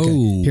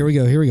 Okay, here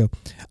we go.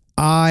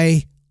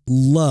 I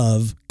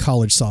love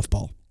college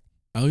softball.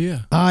 Oh,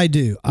 yeah. I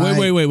do.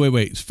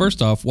 Wait.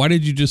 First off, why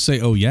did you just say,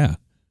 oh, yeah?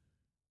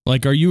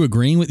 Like, are you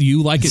agreeing with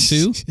you like it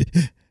too?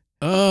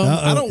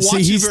 I don't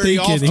watch it very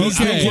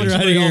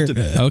often.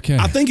 Okay.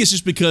 I think it's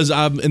just because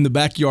I'm in the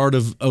backyard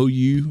of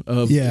OU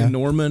in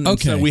Norman.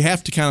 Okay. So we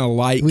have to kind of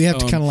like. We have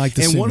to kind of like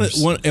the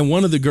Sooners.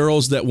 One of the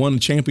girls that won a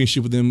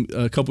championship with them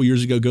a couple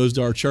years ago goes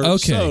to our church.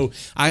 Okay. So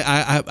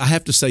I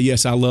have to say,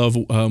 yes, I love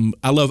OU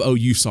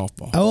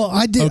softball. Oh,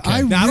 I do. Okay.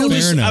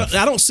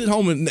 I don't sit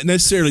home and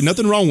necessarily,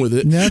 nothing wrong with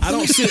it. I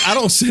don't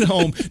sit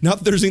home. Not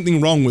that there's anything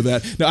wrong with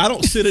that. No, I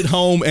don't sit at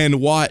home and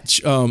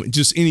watch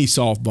just any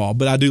softball,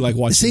 but I do like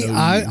watching. See,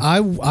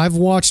 I've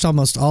watched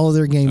almost all of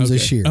their games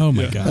this year. Oh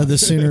my God, the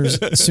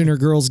Sooner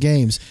girls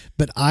games.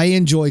 But I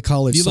enjoy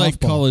college softball. You like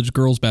college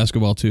girls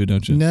basketball too,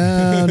 don't you?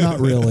 No,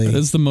 not really.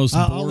 That's the most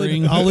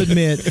boring. I'll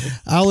admit.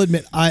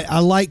 I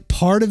like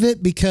part of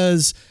it,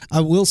 because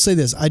I will say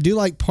this: I do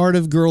like part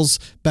of girls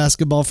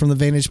basketball from the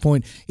vantage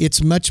point.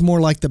 It's much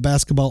more like the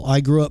basketball I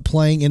grew up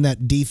playing, in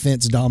that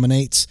defense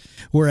dominates,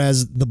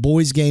 whereas the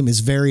boys' game is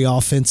very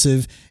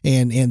offensive,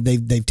 and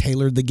they've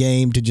tailored the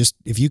game to just,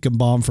 if you can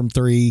bomb from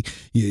three,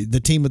 the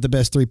team with the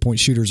best 3-point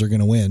shooters are going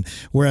to win.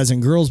 Whereas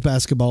in girls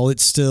basketball,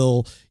 it's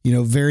still,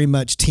 very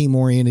much team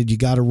oriented. You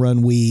got to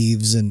run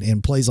weaves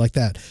and plays like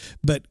that.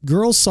 But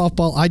girls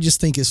softball, I just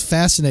think, is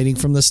fascinating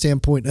from the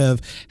standpoint of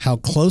how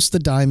close the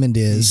diamond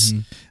is,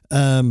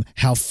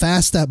 how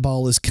fast that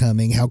ball is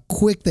coming, how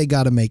quick they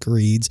got to make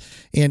reads,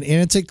 and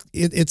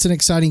it's an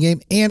exciting game.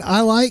 And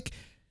I like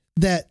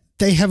that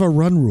they have a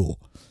run rule.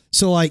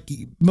 So, like,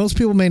 most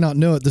people may not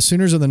know it, the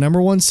Sooners are the number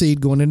 1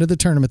 seed going into the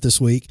tournament this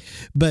week,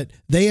 but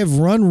they have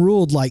run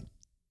ruled like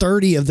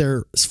 30 of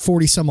their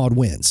 40 some odd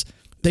wins.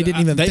 They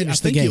didn't even finish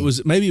the game.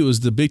 Maybe it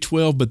was the Big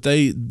 12, but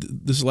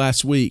this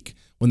last week,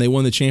 when they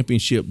won the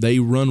championship, they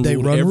run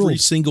every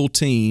single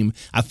team,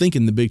 I think,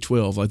 in the Big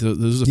 12. Like, this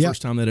is the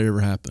first time that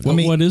ever happened.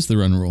 What is the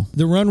run rule?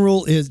 The run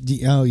rule is,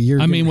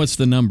 what's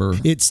the number?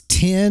 It's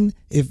 10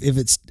 if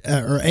it's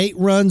or 8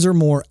 runs or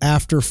more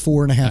after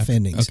 4.5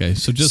 innings. Okay,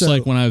 so just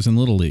like when I was in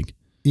Little League.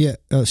 Yeah.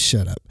 Oh,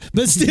 shut up.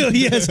 But still,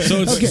 yes.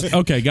 So it's,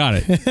 okay, got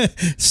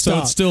it. So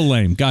it's still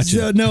lame. Gotcha.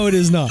 So, no, it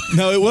is not.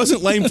 No, it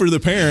wasn't lame for the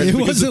parents. It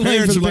wasn't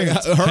lame for the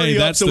parents. Like, hurry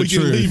up so we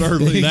can leave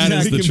early. That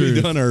is the truth.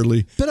 Be done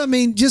early. But I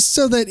mean, just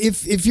so that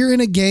if you're in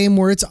a game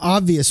where it's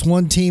obvious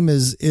one team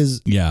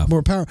is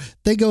more power,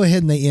 they go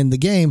ahead and they end the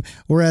game.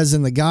 Whereas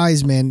in the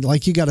guys, man,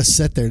 like, you got to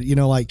sit there.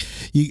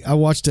 I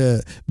watched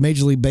a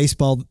Major League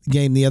Baseball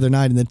game the other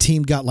night, and the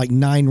team got like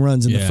 9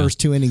 runs in the first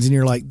 2 innings, and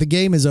you're like, the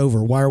game is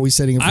over. Why are we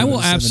sitting in front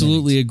of 7 innings?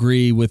 Absolutely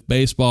agree with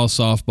baseball,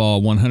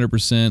 softball,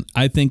 100%.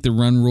 I think the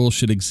run rule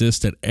should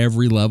exist at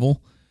every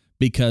level,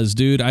 because,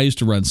 dude, I used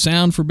to run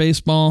sound for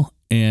baseball,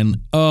 and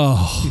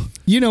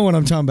you know what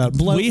I'm talking about.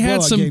 We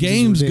had some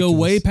games go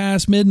way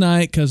past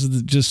midnight because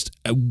of just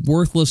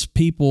worthless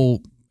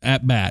people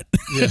at bat.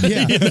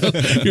 Yeah.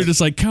 You're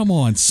just like, come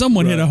on,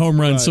 someone hit a home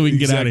run so we can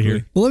get out of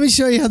here. Well, let me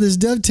show you how this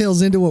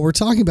dovetails into what we're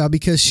talking about,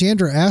 because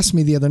Chandra asked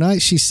me the other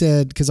night. She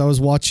said, because I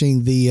was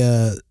watching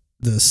the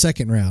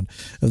second round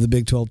of the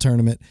Big 12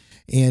 tournament,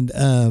 and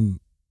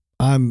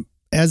I'm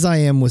as I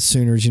am with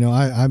Sooners,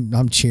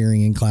 I'm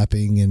cheering and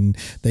clapping, and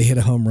they hit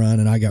a home run,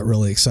 and I got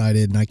really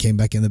excited, and I came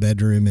back in the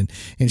bedroom,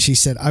 and she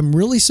said, "I'm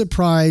really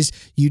surprised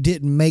you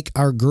didn't make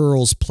our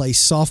girls play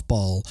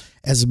softball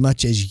as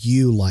much as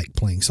you like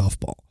playing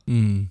softball,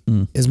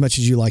 as much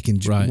as you like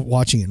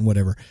watching it and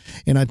whatever."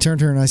 And I turned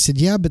to her and I said,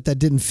 "Yeah, but that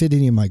didn't fit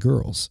any of my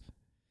girls."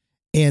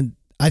 And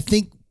I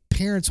think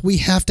parents, we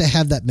have to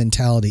have that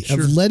mentality of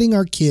letting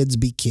our kids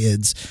be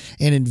kids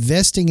and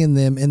investing in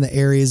them in the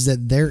areas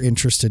that they're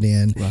interested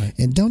in. Right.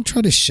 And don't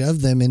try to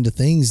shove them into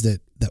things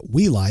that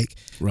we like,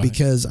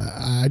 because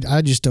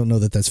I just don't know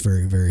that that's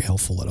very, very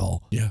helpful at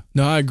all. Yeah.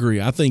 No, I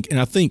agree. I think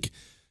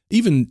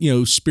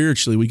even,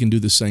 spiritually, we can do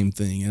the same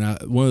thing.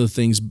 And one of the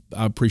things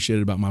I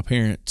appreciated about my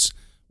parents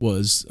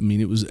was,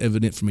 it was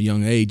evident from a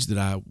young age that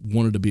I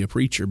wanted to be a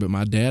preacher, but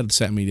my dad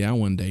sat me down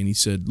one day and he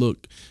said,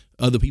 "Look,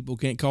 other people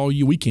can't call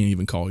you. We can't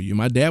even call you."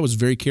 My dad was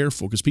very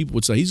careful because people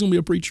would say he's going to be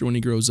a preacher when he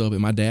grows up.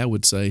 And my dad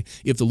would say,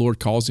 if the Lord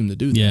calls him to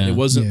do that. Yeah. It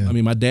wasn't,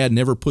 my dad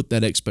never put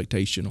that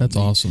expectation on me. That's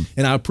awesome.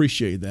 And I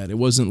appreciate that. It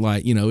wasn't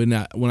like,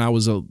 when I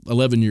was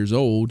 11 years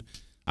old,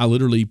 I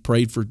literally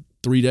prayed for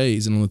 3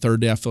 days. And on the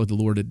third day, I felt like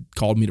the Lord had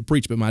called me to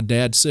preach. But my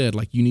dad said,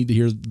 you need to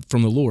hear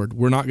from the Lord.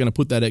 We're not going to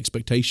put that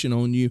expectation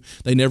on you.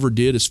 They never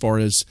did as far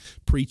as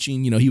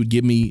preaching. He would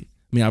give me,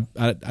 I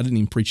didn't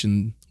even preach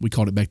in, we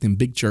called it back then,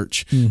 big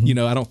church. Mm-hmm.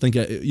 I don't think,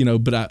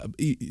 but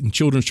in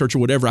children's church or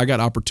whatever, I got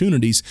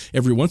opportunities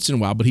every once in a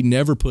while, but he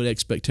never put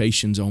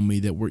expectations on me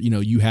that were,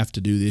 you have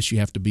to do this, you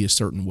have to be a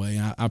certain way.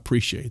 I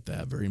appreciate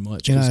that very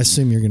much. And I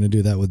assume you're going to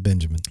do that with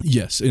Benjamin.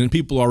 Yes. And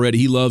people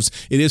already,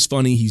 it is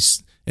funny.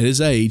 At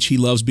his age, he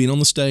loves being on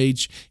the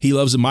stage. He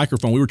loves a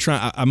microphone.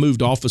 I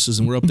moved offices,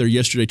 and we're up there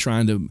yesterday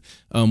trying to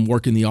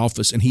work in the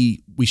office, and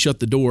we shut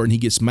the door, and he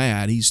gets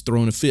mad. He's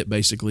throwing a fit,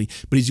 basically,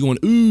 but he's going,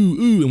 ooh,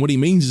 ooh, and what he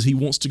means is he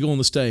wants to go on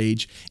the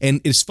stage, and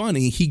it's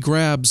funny, he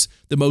grabs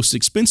the most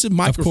expensive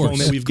microphone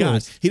that we've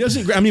got. He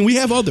doesn't, we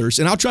have others,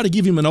 and I'll try to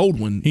give him an old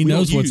one. He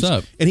knows what's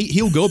up. And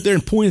he'll go up there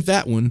and point at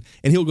that one,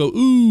 and he'll go,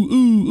 ooh,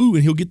 ooh, ooh,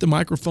 and he'll get the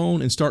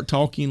microphone and start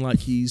talking like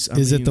he's...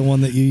 Is it the one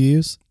that you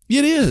use?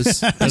 It is.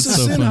 It's a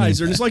so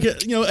Sennheiser. It's like a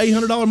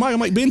 $800 mic. I'm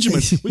like,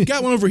 Benjamin, we've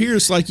got one over here.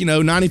 It's like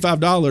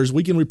 $95.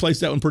 We can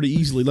replace that one pretty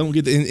easily. Let him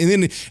get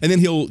and then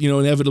he'll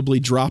inevitably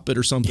drop it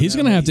or something. He's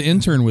going to have to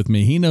intern with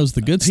me. He knows the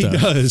good stuff. He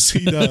does.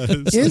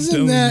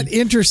 Isn't that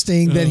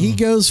interesting that he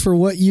goes for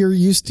what you're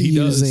used to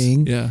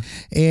using? Yeah,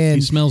 and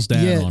he smells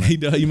dad on it. He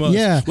does. He must.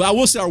 Yeah. Well, I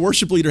will say our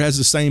worship leader has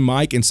the same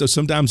mic, and so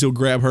sometimes he'll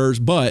grab hers,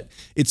 but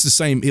it's the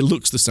same. It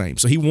looks the same,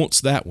 so he wants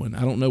that one.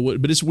 I don't know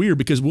what, but it's weird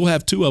because we'll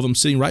have two of them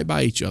sitting right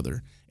by each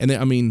other. And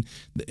then,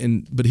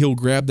 but he'll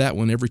grab that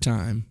one every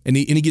time, and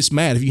he gets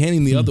mad if you hand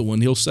him the other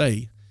one. He'll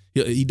say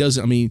he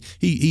doesn't.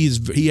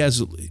 He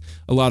has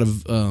a lot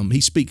of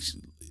he speaks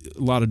a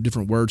lot of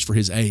different words for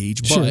his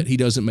age, but he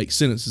doesn't make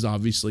sentences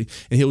obviously,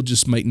 and he'll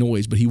just make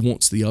noise. But he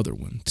wants the other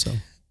one. So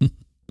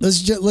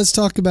let's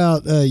talk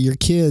about your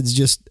kids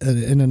just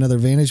in another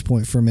vantage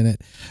point for a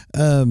minute.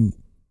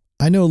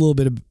 I know a little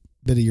bit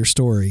of your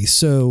story.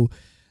 So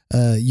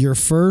your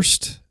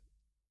first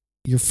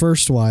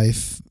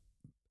wife.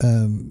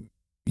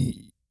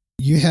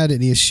 You had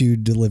an issue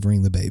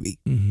delivering the baby,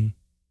 and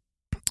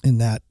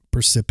that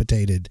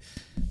precipitated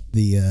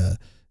the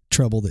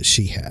trouble that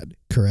she had,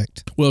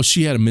 correct? Well,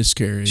 she had a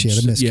miscarriage.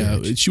 Yeah,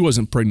 she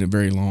wasn't pregnant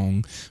very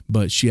long,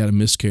 but she had a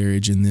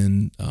miscarriage, and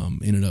then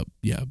ended up,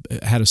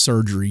 had a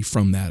surgery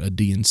from that, a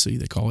D&C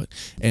they call it,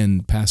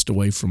 and passed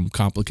away from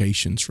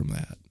complications from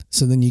that.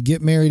 So then you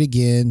get married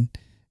again,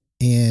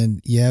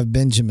 and you have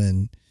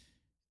Benjamin.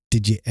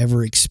 Did you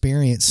ever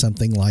experience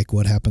something like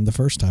what happened the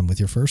first time with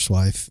your first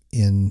wife?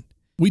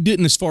 We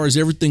didn't, as far as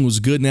everything was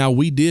good. Now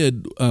we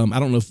did. I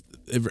don't know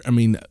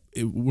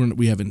if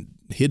we haven't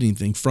hid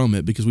anything from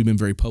it because we've been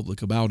very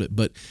public about it.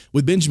 But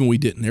with Benjamin, we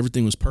didn't.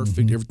 Everything was perfect.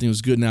 Mm-hmm. Everything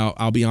was good. Now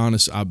I'll be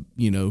honest. I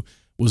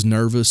was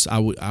nervous.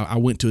 I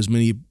went to as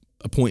many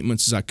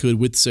appointments as I could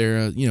with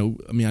Sarah. I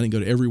didn't go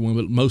to every one,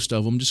 but most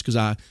of them, just because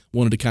I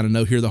wanted to kind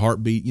of hear the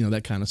heartbeat,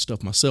 that kind of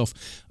stuff myself.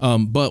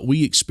 But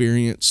we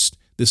experienced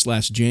this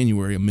last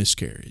January a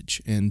miscarriage,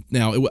 and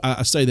now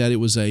I say that it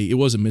was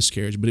a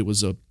miscarriage, but it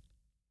was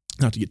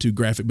not to get too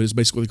graphic, but it's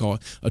basically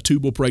called a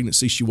tubal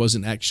pregnancy. She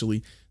wasn't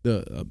actually she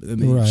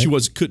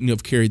couldn't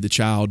have carried the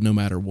child no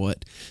matter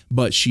what,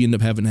 but she ended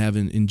up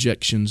having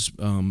injections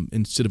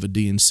instead of a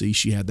D&C.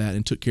 She had that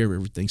and took care of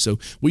everything. So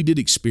we did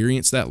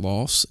experience that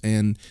loss,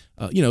 and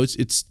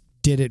it's.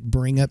 Did it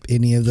bring up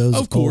any of those?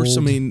 Of course.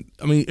 Old?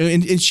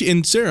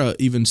 And Sarah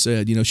even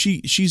said,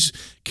 she's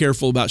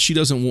careful about, she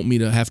doesn't want me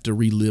to have to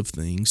relive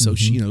things. So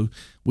she,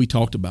 we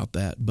talked about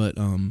that, but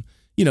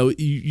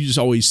you just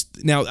always,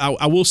 now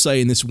I will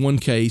say in this one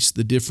case,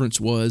 the difference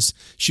was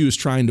she was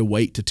trying to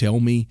wait to tell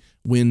me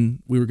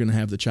when we were going to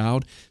have the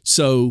child.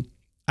 So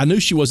I knew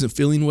she wasn't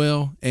feeling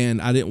well,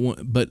 and I didn't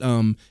want, but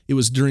it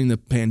was during the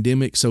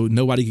pandemic, so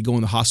nobody could go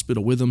in the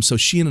hospital with them. So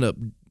she ended up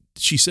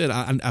she said,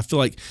 I feel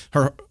like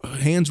her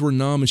hands were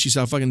numb, and she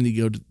said, I fucking need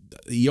to go to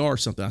the ER or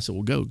something. I said,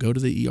 well, go to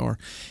the ER.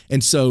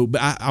 And so,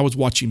 but I was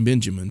watching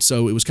Benjamin,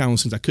 so it was kind of one of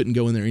those things I couldn't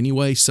go in there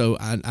anyway. So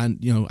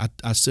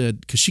I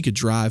said, because she could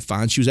drive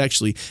fine. She was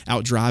actually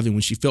out driving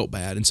when she felt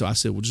bad. And so I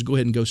said, well, just go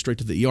ahead and go straight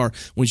to the ER.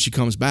 When she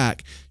comes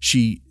back,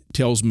 she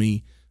tells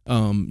me,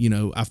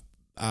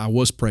 I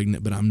was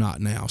pregnant, but I'm not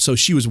now. So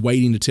she was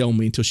waiting to tell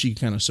me until she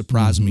kind of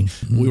surprised me.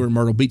 We were in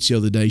Myrtle Beach the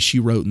other day. She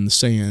wrote in the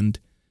sand,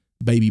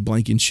 "Baby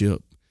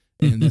Blankenship."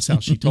 And that's how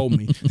she told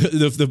me.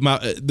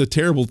 The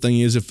terrible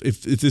thing is,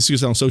 if this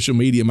goes on social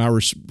media, my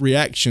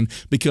reaction,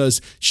 because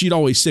she'd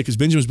always said, because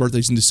Benjamin's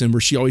birthday's in December,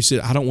 she always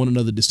said, I don't want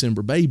another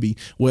December baby.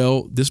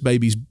 Well, this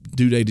baby's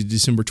due date is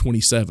December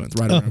 27th,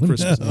 right around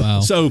Christmas. No. Wow.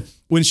 So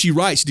when she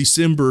writes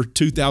December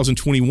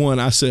 2021,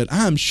 I said,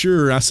 I'm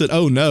sure. I said,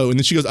 oh no. And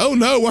then she goes, oh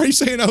no, why are you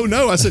saying oh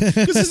no? I said,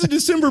 because it's a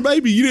December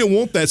baby. You didn't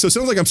want that. So it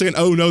sounds like I'm saying,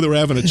 oh no, that we're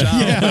having a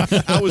child.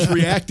 Yeah. I was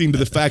reacting to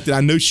the fact that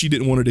I know she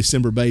didn't want a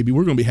December baby.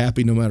 We're going to be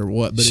happy no matter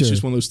what. But It's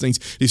just one of those things.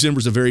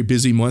 December's a very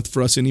busy month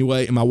for us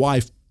anyway. And my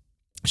wife,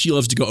 she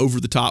loves to go over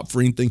the top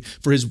for anything.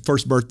 For his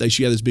first birthday,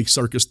 she had this big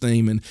circus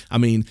theme. And I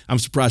mean, I'm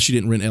surprised she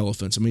didn't rent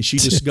elephants. I mean, she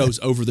just goes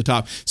over the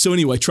top. So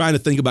anyway, trying to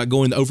think about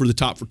going over the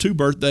top for 2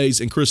 birthdays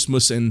and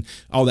Christmas and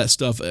all that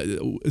stuff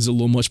is a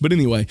little much. But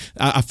anyway,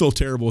 I feel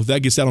terrible. If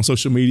that gets out on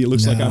social media, it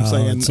looks like I'm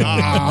saying,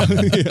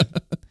 yeah.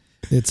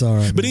 It's all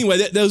right. But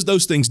anyway,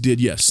 those things did,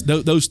 yes.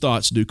 Those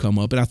thoughts do come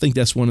up. And I think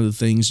that's one of the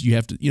things you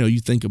have to, you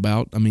think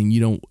about. I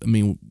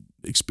mean,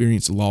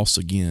 experience loss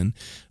again.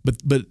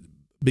 But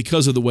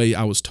because of the way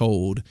I was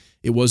told,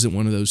 it wasn't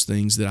one of those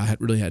things that I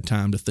had really had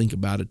time to think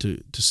about it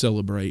to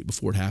celebrate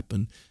before it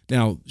happened.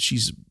 Now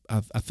she's,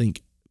 I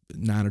think,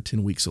 9 or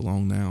 10 weeks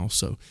along now,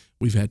 so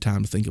we've had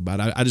time to think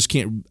about it. I just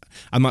can't.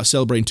 I'm not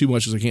celebrating too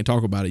much because I can't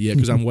talk about it yet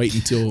because I'm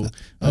waiting till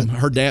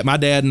my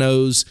dad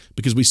knows,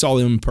 because we saw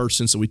them in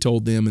person, so we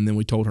told them, and then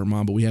we told her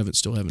mom, but we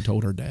still haven't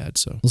told her dad.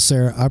 So, well,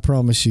 Sarah, I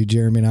promise you,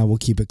 Jeremy and I will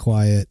keep it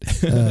quiet.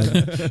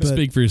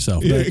 Speak for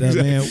yourself. But,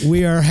 exactly. Man,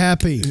 we are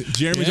happy.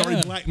 Jeremy's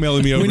already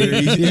blackmailing me over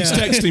here. He's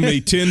texting me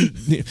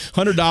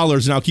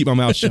 $100, and I'll keep my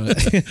mouth shut.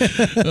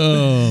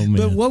 Oh man!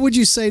 But what would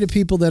you say to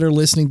people that are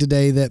listening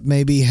today that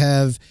maybe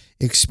have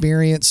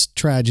experienced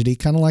tragedy,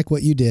 kind of like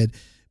what you did,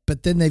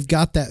 but then they've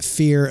got that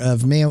fear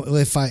of, man,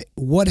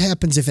 what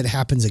happens if it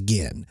happens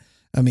again?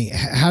 I mean,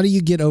 how do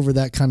you get over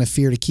that kind of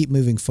fear to keep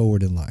moving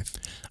forward in life?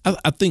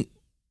 I think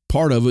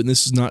part of it, and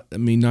this is not, I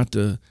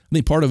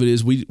think part of it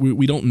is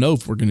we don't know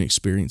if we're going to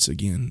experience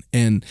again.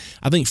 And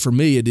I think for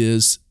me it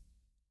is,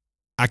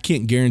 I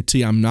can't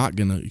guarantee I'm not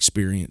going to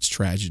experience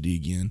tragedy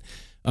again.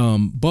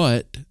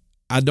 But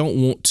I don't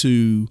want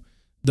to,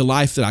 the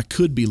life that I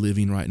could be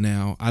living right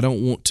now, I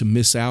don't want to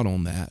miss out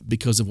on that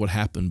because of what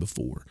happened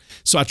before.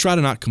 So I try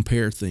to not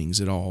compare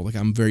things at all. Like,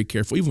 I'm very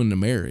careful, even in a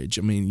marriage.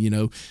 I mean,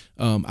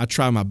 I've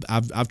tried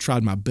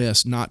my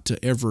best not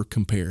to ever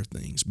compare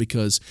things,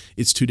 because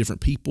it's 2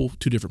 different people,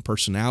 2 different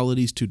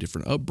personalities, 2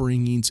 different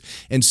upbringings.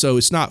 And so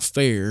it's not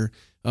fair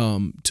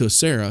to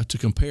Sarah to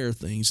compare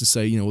things and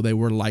say, they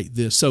were like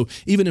this. So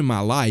even in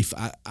my life,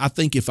 I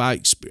think if I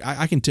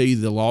can tell you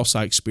the loss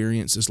I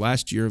experienced this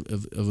last year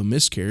of a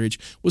miscarriage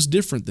was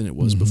different than it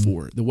was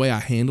before. The way I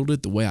handled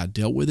it, the way I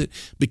dealt with it,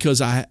 because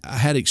I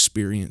had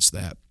experienced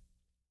that.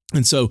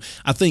 And so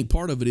I think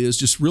part of it is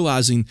just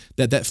realizing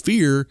that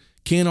fear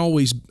can't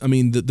always,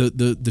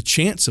 the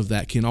chance of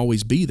that can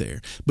always be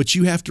there. But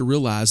you have to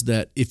realize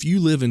that if you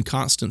live in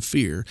constant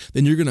fear,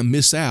 then you're going to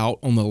miss out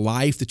on the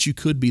life that you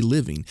could be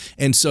living.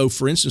 And so,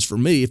 for instance, for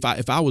me, if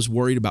I was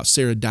worried about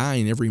Sarah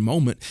dying every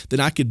moment, then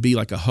I could be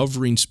like a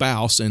hovering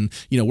spouse and,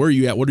 where are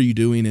you at? What are you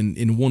doing?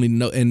 And wanting to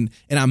know. And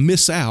I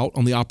miss out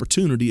on the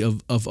opportunity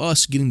of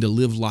us getting to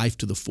live life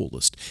to the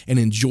fullest and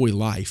enjoy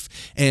life.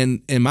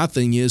 And my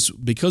thing is,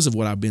 because of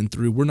what I've been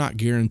through, we're not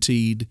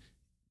guaranteed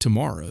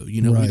tomorrow,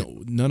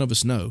 right. None of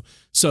us know.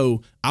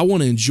 So I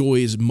want to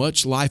enjoy as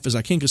much life as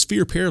I can, because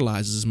fear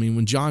paralyzes me.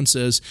 When John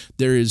says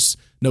there is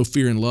no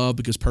fear in love,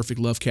 because perfect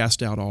love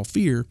casts out all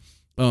fear,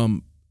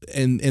 and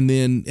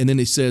then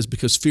he says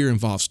because fear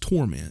involves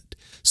torment.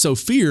 So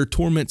fear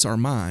torments our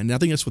mind. And I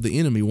think that's what the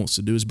enemy wants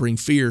to do, is bring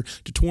fear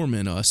to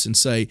torment us and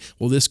say,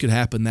 well, this could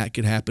happen, that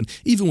could happen.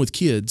 Even with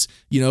kids,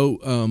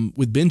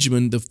 with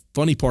Benjamin, the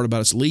funny part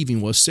about us leaving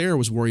was Sarah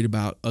was worried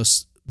about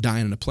us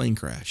dying in a plane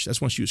crash.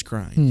 That's why she was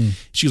crying.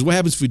 She goes, what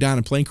happens if we die in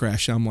a plane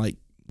crash? And I'm like,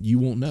 you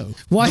won't know.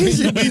 Why is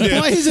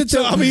it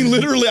so,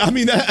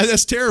 literally,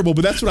 that's terrible,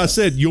 but that's what I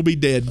said. You'll be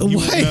dead. Why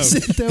is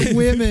it that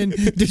women,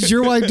 does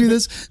your wife do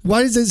this?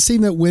 Why does it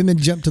seem that women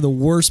jump to the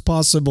worst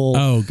possible?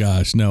 Oh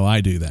gosh, no,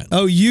 I do that.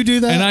 Oh, you do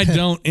that? And I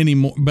don't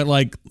anymore. But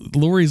like,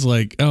 Lori's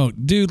like, oh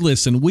dude,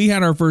 listen, we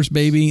had our first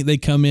baby. They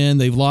come in,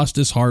 they've lost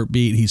his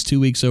heartbeat. He's 2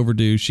 weeks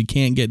overdue. She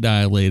can't get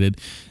dilated.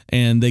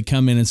 And they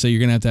come in and say,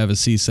 you're going to have a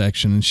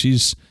C-section. And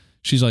she's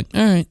like,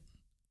 all right.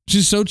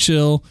 She's so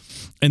chill.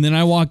 And then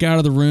I walk out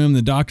of the room.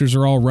 The doctors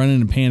are all running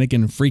and panicking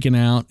and freaking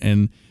out.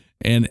 And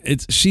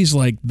she's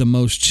like the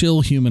most chill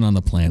human on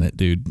the planet,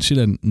 dude. She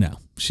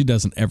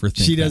doesn't ever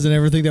think She doesn't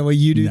ever think that way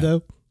you do,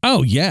 though?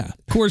 Oh, yeah.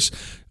 Of course,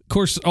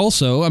 course,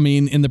 also, I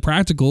mean, in the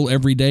practical,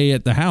 every day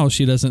at the house,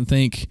 she doesn't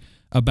think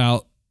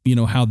about,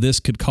 how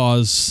this could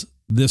cause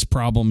this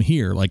problem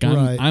here. Like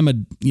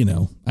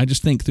I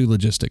just think through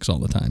logistics all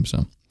the time.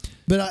 So,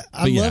 but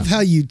I love how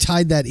you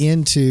tied that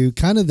into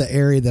kind of the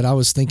area that I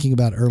was thinking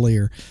about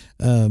earlier.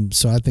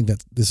 So I think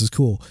that this is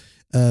cool.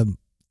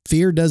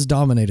 Fear does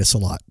dominate us a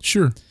lot.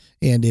 Sure.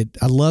 And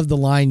I love the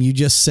line, you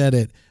just said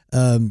it.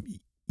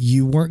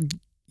 You weren't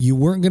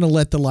going to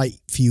let the life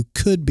you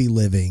could be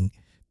living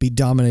be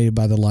dominated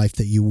by the life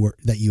that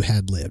you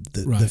had lived,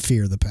 the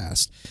fear of the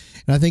past.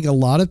 And I think a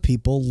lot of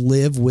people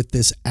live with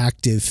this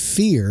active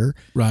fear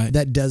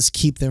that does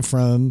keep them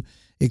from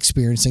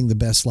experiencing the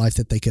best life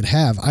that they could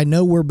have. I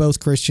know we're both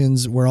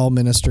Christians, we're all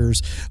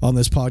ministers on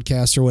this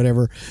podcast or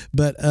whatever,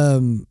 but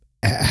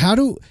how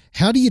do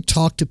you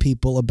talk to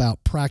people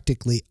about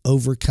practically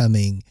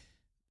overcoming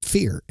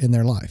fear in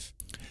their life?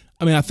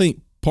 I mean, I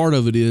think part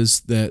of it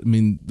is that,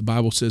 the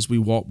Bible says we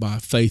walk by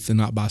faith and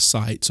not by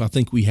sight. So I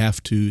think we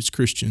have to, as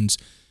Christians,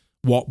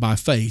 walk by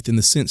faith in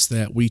the sense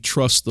that we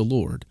trust the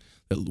Lord.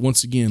 That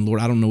once again,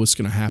 Lord, I don't know what's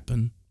going to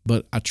happen,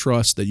 but I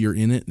trust that you're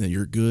in it and that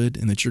you're good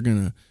and that you're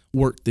going to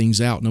work things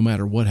out no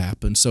matter what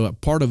happens. So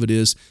part of it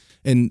is,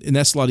 and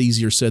that's a lot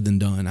easier said than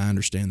done. I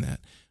understand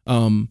that.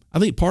 I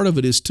think part of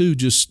it is too,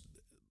 just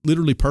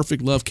literally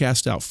perfect love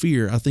casts out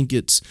fear. I think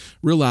it's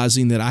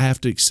realizing that I have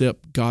to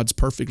accept God's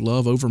perfect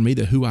love over me,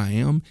 that who I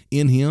am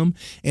in him,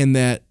 and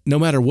that no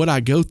matter what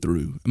I go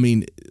through,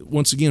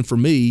 once again, for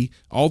me,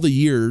 all the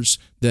years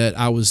that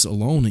I was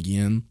alone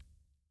again,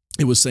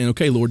 it was saying,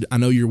 okay, Lord, I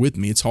know you're with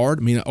me. It's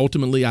hard.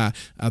 Ultimately, I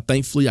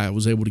thankfully I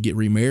was able to get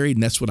remarried,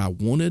 and that's what I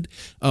wanted.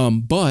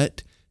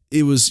 But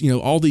it was,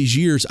 all these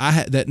years I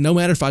had that no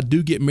matter if I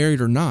do get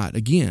married or not,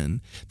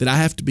 again, that I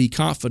have to be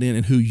confident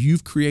in who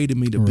you've created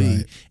me to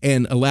be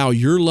and allow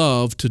your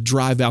love to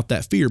drive out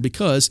that fear,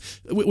 because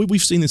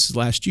we've seen this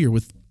last year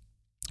with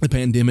the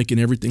pandemic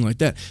and everything like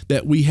that,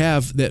 that we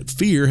have, that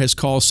fear has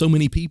caused so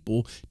many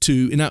people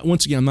to, and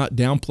once again, I'm not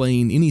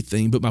downplaying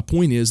anything, but my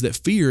point is that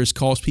fear has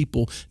caused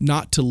people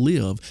not to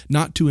live,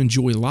 not to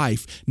enjoy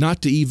life,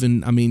 not to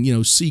even,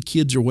 see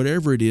kids or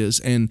whatever it is.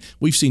 And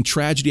we've seen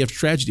tragedy after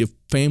tragedy of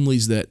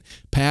families that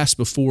passed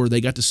before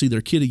they got to see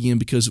their kid again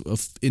because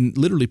of, and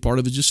literally part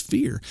of it is just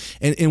fear.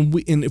 And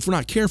if we're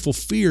not careful,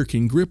 fear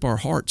can grip our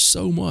hearts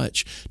so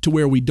much to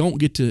where we don't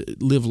get to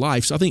live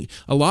life. So I think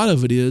a lot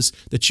of it is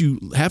that you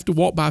have to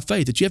walk by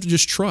faith, that you have to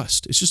just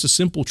trust. It's just a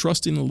simple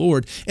trusting the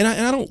Lord. And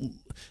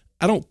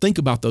I don't think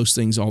about those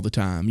things all the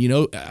time.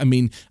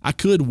 I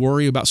could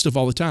worry about stuff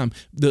all the time.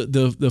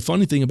 The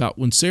funny thing about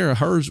when Sarah,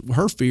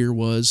 her fear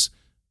was,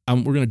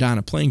 we're going to die in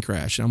a plane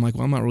crash. And I'm like,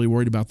 well, I'm not really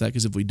worried about that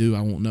because if we do,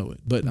 I won't know it.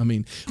 But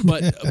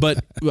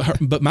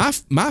but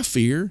my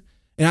fear,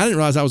 and I didn't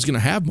realize I was going to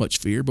have much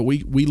fear, but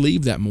we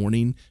leave that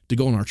morning to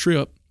go on our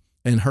trip,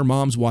 and her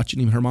mom's watching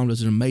him. Her mom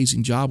does an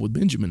amazing job with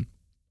Benjamin.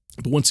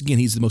 But once again,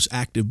 he's the most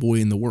active boy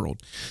in the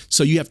world.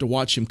 So you have to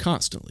watch him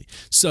constantly.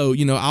 So,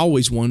 I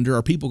always wonder,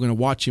 are people going to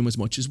watch him as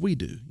much as we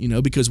do?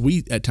 Because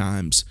we, at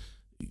times,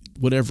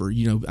 whatever, I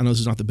know this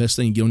is not the best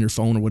thing, you get on your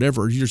phone or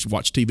whatever, you just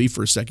watch TV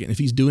for a second. If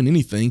he's doing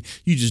anything,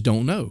 you just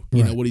don't know,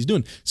 what he's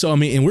doing. So,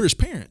 and we're his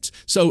parents.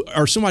 So,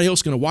 are somebody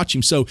else going to watch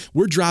him? So,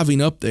 we're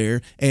driving up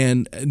there,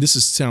 and this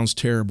sounds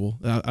terrible.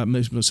 I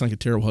may sound like a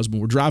terrible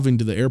husband. We're driving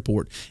to the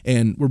airport,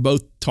 and we're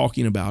both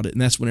talking about it.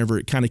 And that's whenever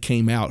it kind of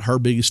came out. Her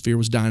biggest fear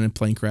was dying in a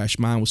plane crash.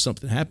 Mine was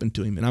something happened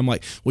to him. And I'm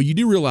like, well, you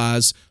do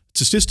realize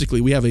statistically,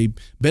 we have a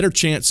better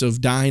chance of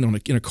dying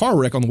in a car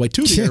wreck on the way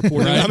to the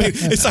airport.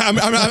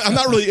 I'm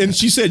not really. And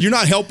she said, "You're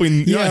not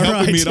helping. You're not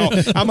helping me at all."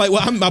 I'm like,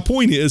 well, my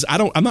point is,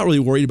 I'm not really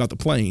worried about the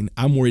plane.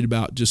 I'm worried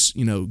about just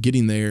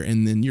getting there,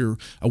 and then you're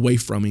away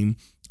from him,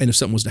 and if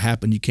something was to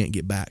happen, you can't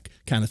get back,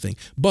 kind of thing.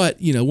 But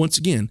once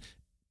again,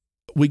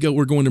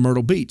 we're going to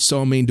Myrtle Beach.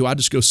 So, do I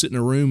just go sit in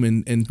a room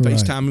and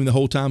FaceTime him the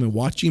whole time and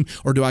watch him?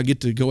 Or do I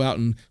get to go out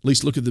and at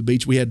least look at the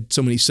beach? We had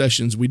so many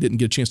sessions, we didn't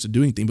get a chance to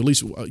do anything, but at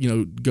least,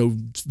 go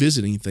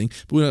visit anything.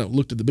 But we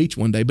looked at the beach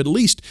one day, but at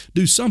least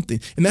do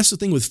something. And that's the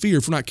thing with fear.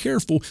 If we're not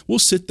careful, we'll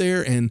sit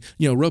there and,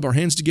 rub our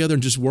hands together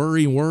and just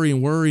worry. And,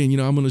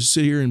 I'm going to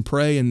sit here and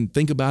pray and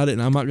think about it,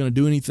 and I'm not going to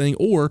do anything.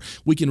 Or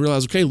we can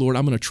realize, okay, Lord,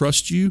 I'm going to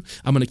trust you.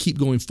 I'm going to keep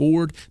going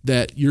forward,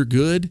 that you're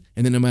good.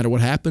 And then no matter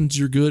what happens,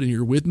 you're good and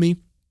you're with me.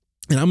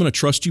 And I'm going to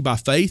trust you by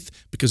faith,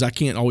 because I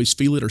can't always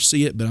feel it or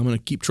see it, but I'm going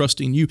to keep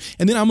trusting you.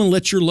 And then I'm going to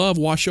let your love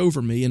wash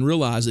over me and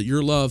realize that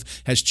your love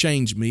has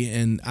changed me,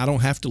 and I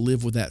don't have to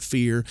live with that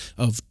fear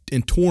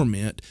and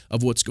torment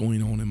of what's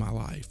going on in my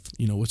life,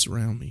 what's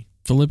around me.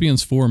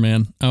 Philippians 4,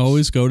 man. I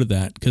always go to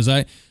that because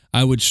I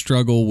would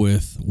struggle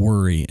with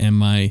worry. And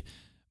my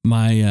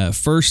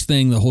first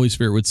thing the Holy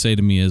Spirit would say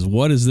to me is,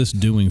 what is this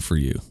doing for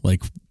you?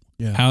 Like,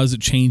 how is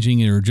it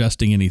changing or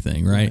adjusting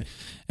anything, right?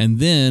 And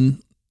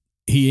then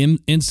he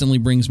instantly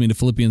brings me to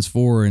Philippians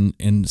 4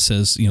 and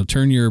says,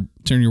 turn your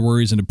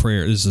worries into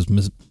prayer. This is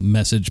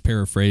message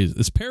paraphrase.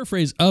 It's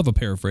paraphrase of a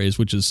paraphrase,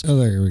 which is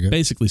there we go.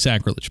 Basically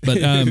sacrilege. But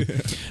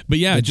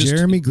yeah, the just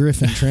Jeremy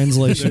Griffin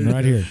translation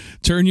right here.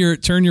 Turn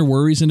your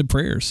worries into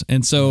prayers.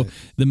 And so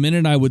the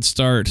minute I would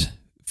start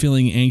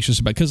feeling anxious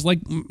about, because like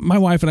my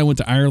wife and I went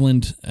to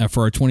Ireland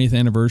for our 20th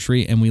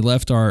anniversary, and we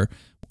left our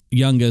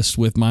youngest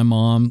with my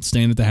mom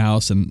staying at the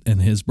house and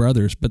his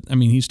brothers. But I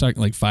mean, he's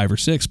talking like 5 or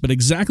 6. But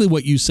exactly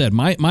what you said,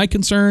 my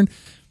concern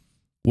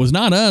was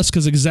not us,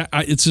 because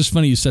it's just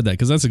funny you said that,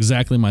 because that's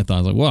exactly my thought. I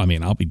was like, well, I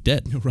mean, I'll be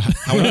dead. Right.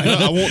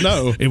 I won't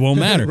know. It won't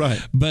matter.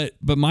 Right. But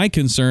my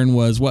concern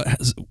was,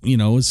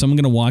 is someone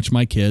going to watch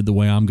my kid the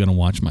way I'm going to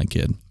watch my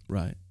kid?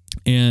 Right.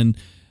 And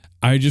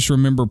I just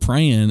remember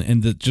praying,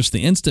 and just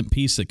the instant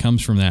peace that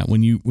comes from that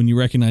when you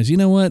recognize, you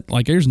know what,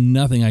 like there's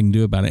nothing I can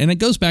do about it. And it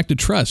goes back to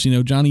trust.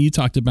 Johnny, you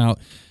talked about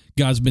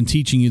God's been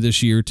teaching you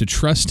this year to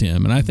trust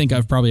him. And I think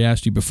I've probably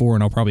asked you before,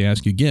 and I'll probably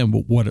ask you again,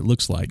 what it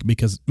looks like,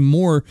 because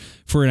more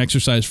for an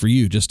exercise for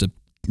you, just to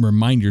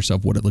remind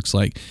yourself what it looks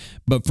like.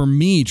 But for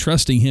me,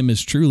 trusting him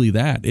is truly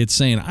that. It's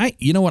saying, I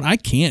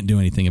can't do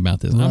anything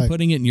about this. Right. I'm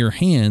putting it in your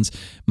hands.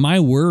 My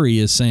worry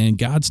is saying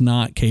God's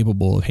not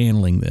capable of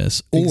handling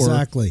this. Or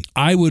exactly.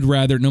 I would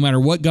rather, no matter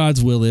what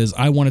God's will is,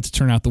 I want it to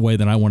turn out the way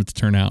that I want it to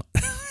turn out.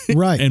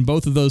 Right. And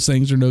both of those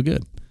things are no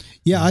good.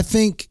 Yeah, I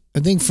think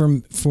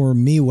for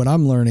me, what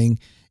I'm learning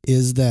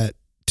is that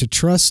to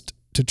trust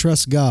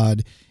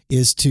God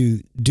is to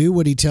do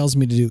what he tells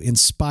me to do in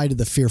spite of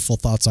the fearful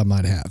thoughts I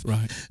might have.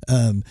 Right.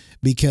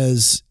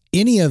 Because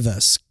any of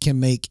us can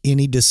make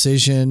any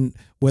decision,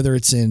 whether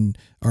it's in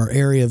our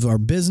area of our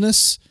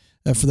business,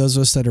 for those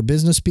of us that are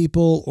business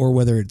people, or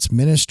whether it's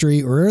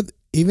ministry, or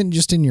even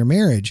just in your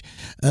marriage,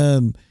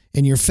 and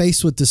you're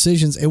faced with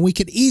decisions, and we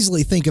could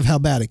easily think of how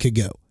bad it could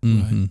go.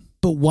 Mm-hmm.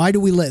 But why do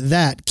we let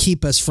that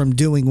keep us from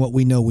doing what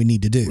we know we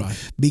need to do?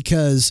 Right.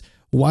 Because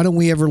why don't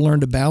we ever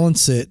learn to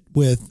balance it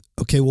with,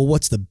 okay, well,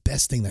 what's the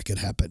best thing that could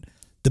happen?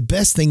 The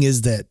best thing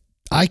is that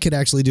I could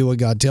actually do what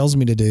God tells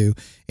me to do,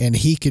 and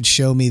he could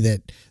show me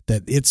that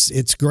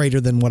it's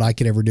greater than what I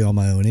could ever do on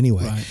my own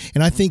anyway. Right.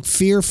 And I think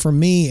fear for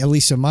me, at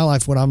least in my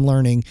life, what I'm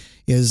learning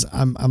is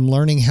I'm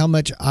learning how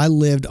much I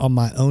lived on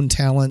my own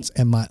talents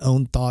and my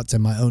own thoughts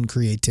and my own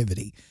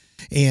creativity.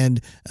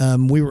 And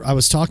I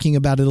was talking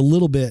about it a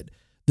little bit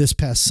this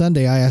past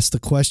Sunday. I asked the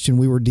question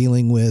we were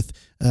dealing with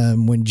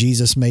when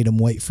Jesus made them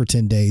wait for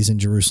 10 days in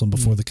Jerusalem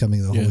before the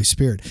coming of the Holy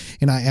Spirit.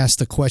 And I asked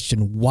the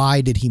question,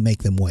 why did he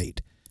make them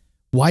wait?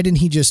 Why didn't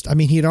he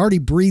he had already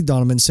breathed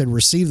on them and said,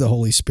 receive the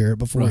Holy Spirit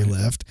before he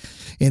left.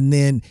 And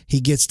then he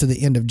gets to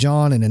the end of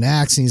John and in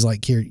Acts, and he's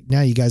like, here,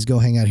 now you guys go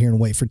hang out here and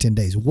wait for 10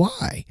 days.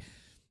 Why?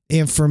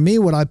 And for me,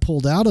 what I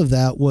pulled out of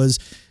that was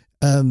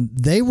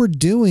they were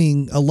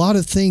doing a lot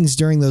of things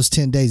during those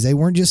 10 days. They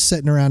weren't just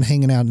sitting around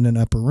hanging out in an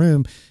upper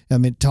room.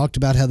 It talked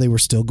about how they were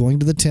still going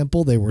to the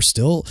temple. They were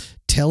still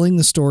telling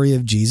the story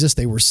of Jesus.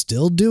 They were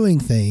still doing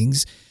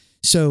things.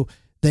 So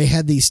they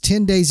had these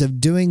 10 days of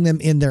doing them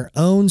in their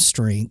own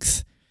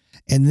strength,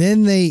 and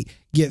then they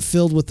get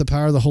filled with the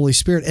power of the Holy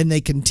Spirit, and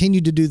they continue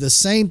to do the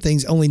same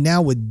things, only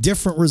now with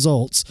different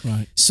results.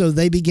 Right. So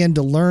they begin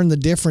to learn the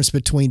difference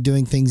between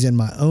doing things in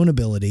my own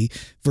ability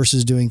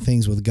versus doing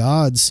things with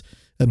God's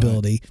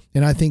ability. Right.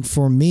 And I think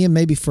for me, and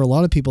maybe for a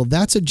lot of people,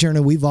 that's a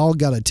journey we've all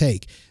got to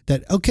take.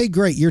 That, okay,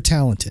 great, you're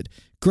talented.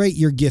 Great,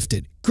 you're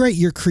gifted. Great,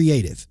 you're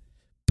creative.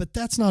 But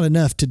that's not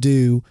enough to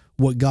do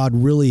what God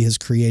really has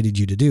created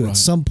you to do. Right. At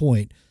some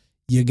point,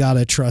 you got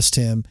to trust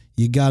him.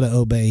 You got to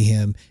obey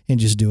him and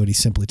just do what he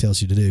simply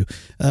tells you to do.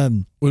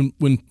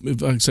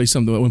 If I can say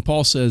something, when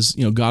Paul says,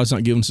 God's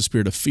not given us a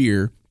spirit of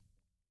fear,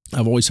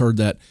 I've always heard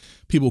that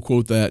people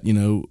quote that,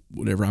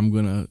 whatever, I'm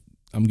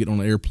getting on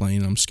an airplane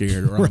and I'm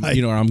scared, or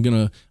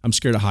I'm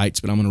scared of heights,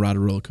 but I'm going to ride a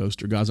roller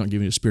coaster. God's not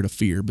giving you a spirit of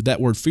fear. But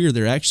that word fear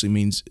there actually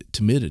means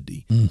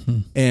timidity. Mm-hmm.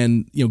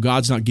 And,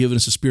 God's not giving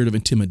us a spirit of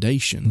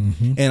intimidation.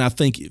 Mm-hmm. And I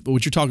think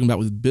what you're talking about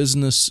with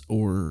business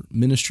or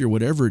ministry or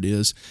whatever it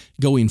is,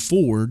 going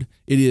forward,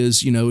 it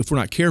is, if we're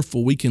not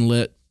careful, we can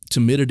let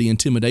timidity,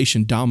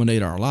 intimidation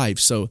dominate our life.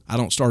 So I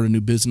don't start a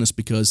new business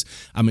because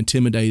I'm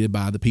intimidated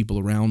by the people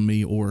around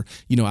me, or,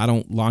 I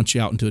don't launch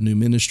out into a new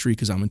ministry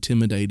because I'm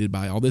intimidated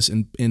by all this.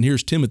 And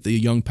here's Timothy, a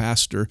young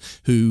pastor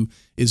who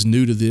is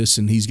new to this,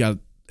 and he's got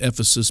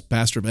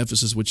pastor of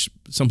Ephesus, which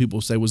some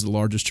people say was the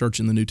largest church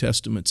in the New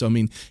Testament. So,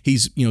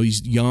 he's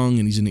young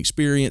and he's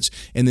inexperienced.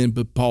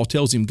 But Paul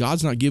tells him,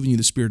 God's not giving you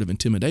the spirit of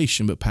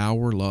intimidation, but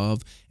power,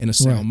 love, and a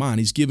sound mind.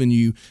 He's given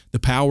you the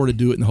power to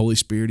do it in the Holy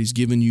Spirit. He's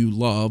given you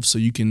love so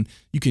you can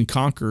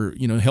conquer,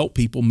 help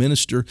people,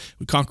 minister,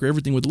 conquer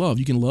everything with love.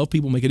 You can love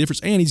people, make a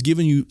difference. And he's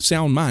given you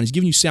sound mind. He's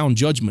given you sound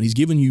judgment. He's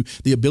given you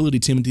the ability,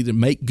 Timothy, to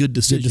make good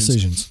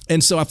decisions.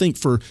 And so I think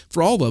for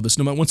all of us,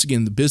 no matter, once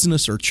again, the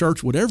business or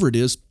church, whatever it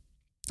is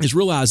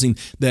realizing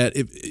that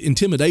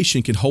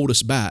intimidation can hold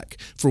us back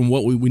from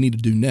what we need to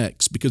do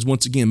next. Because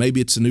once again, maybe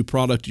it's a new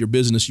product, your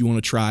business you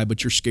want to try,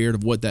 but you're scared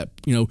of what that,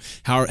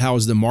 how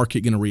is the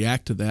market going to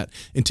react to that?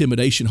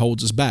 Intimidation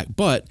holds us back.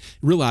 But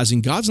realizing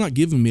God's not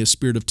giving me a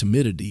spirit of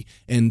timidity,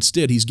 and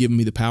instead he's given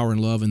me the power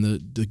and love and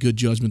the good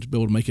judgment to be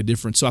able to make a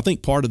difference. So I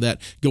think part of that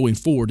going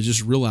forward is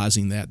just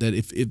realizing that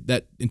if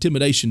that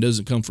intimidation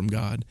doesn't come from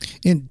God.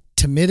 And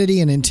timidity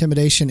and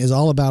intimidation is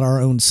all about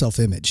our own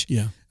self-image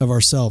of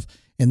ourselves.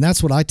 And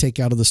that's what I take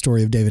out of the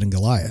story of David and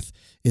Goliath,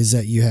 is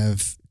that you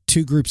have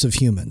two groups of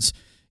humans.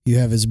 You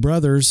have his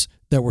brothers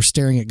that were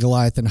staring at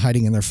Goliath and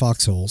hiding in their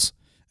foxholes.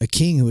 A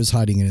king who was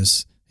hiding in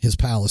his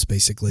palace,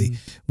 basically,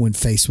 when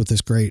faced with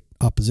this great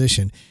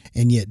opposition.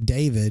 And yet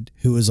David,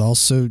 who is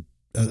also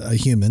a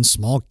human,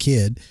 small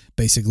kid,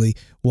 basically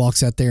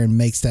walks out there and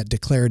makes that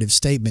declarative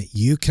statement.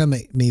 You come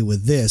at me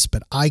with this,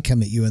 but I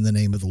come at you in the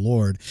name of the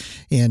Lord.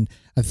 And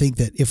I think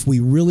that if we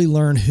really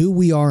learn who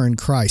we are in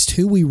Christ,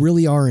 who we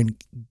really are in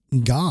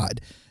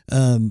God,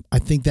 I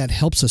think that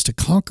helps us to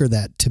conquer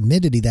that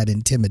timidity, that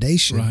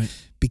intimidation. Right.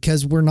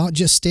 Because we're not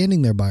just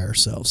standing there by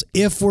ourselves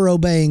if we're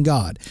obeying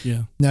God.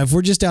 Yeah. Now, if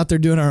we're just out there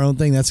doing our own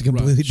thing, that's a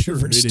completely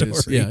different story.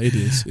 Is. Yeah, it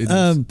is. It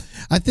is.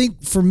 I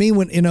think for me,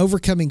 when in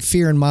overcoming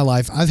fear in my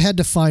life, I've had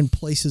to find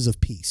places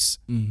of peace.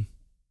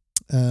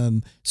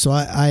 So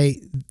I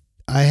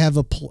have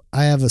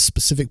a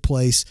specific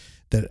place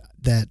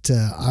that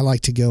I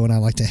like to go and I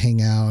like to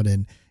hang out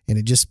and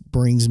it just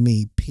brings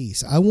me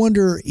peace. I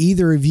wonder,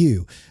 either of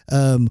you,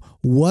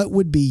 what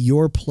would be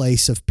your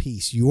place of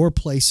peace, your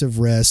place of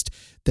rest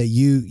that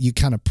you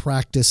kind of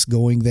practice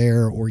going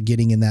there or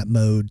getting in that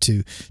mode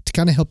to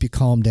kind of help you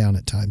calm down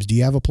at times? Do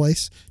you have a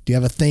place? Do you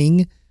have a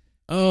thing?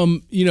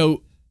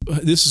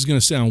 This is going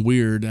to sound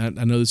weird. I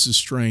know this is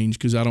strange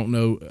because I don't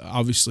know,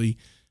 obviously.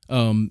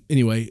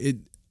 Anyway,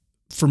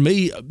 for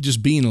me,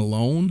 just being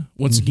alone,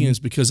 once again, is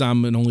because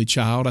I'm an only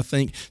child, I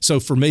think. So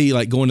for me,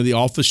 like going to the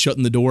office,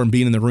 shutting the door and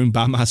being in the room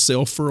by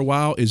myself for a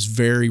while is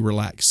very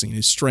relaxing,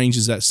 as strange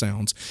as that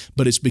sounds.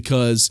 But it's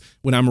because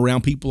when I'm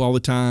around people all the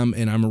time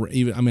and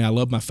I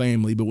love my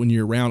family, but when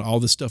you're around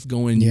all this stuff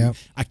going,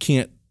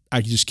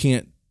 I just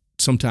can't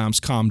sometimes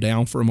calm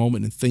down for a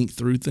moment and think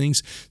through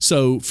things.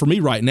 So for me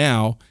right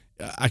now,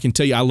 I can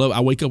tell you, I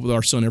wake up with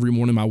our son every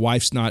morning. My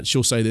wife's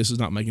she'll say this is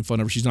not making fun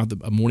of her. She's not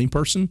a morning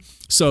person.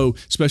 So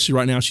especially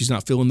right now, she's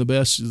not feeling the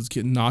best. She's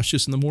getting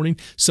nauseous in the morning.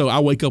 So I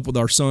wake up with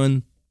our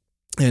son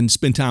and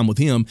spend time with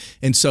him.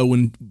 And so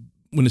when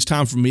it's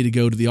time for me to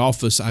go to the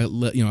office, I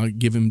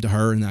give him to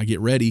her and I get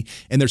ready.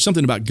 And there's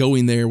something about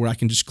going there where I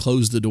can just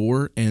close the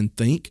door and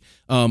think.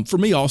 For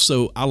me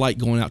also, I like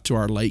going out to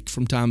our lake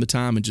from time to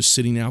time and just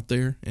sitting out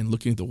there and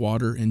looking at the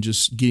water and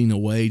just getting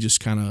away,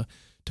 just kind of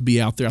to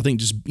be out there. I think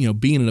just,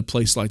 being in a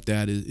place like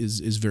that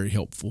is very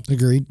helpful.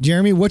 Agreed.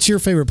 Jeremy, what's your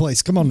favorite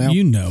place? Come on now.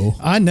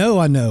 I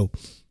know.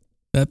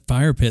 That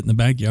fire pit in the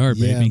backyard,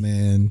 baby. Yeah,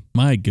 man.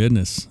 My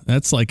goodness.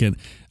 That's like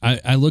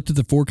I looked at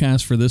the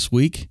forecast for this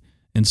week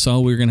and saw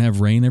we were going to have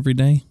rain every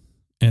day.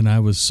 And I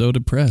was so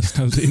depressed.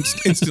 I was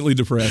instantly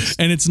depressed.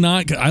 And it's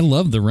not, I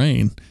love the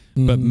rain,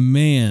 but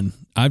man,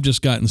 I've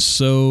just gotten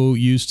so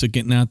used to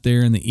getting out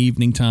there in the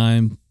evening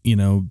time,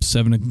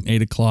 7,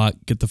 8 o'clock,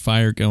 get the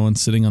fire going,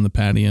 sitting on the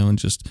patio and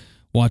just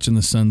watching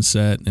the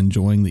sunset,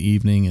 enjoying the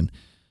evening. And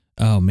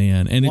oh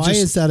man. And why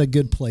is that a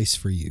good place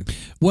for you?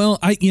 Well,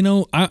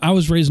 I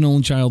was raised an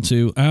only child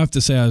too. I have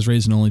to say I was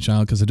raised an only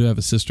child because I do have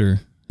a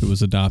sister who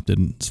was adopted.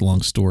 And it's a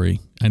long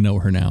story. I know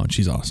her now and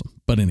she's awesome.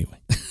 But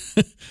anyway,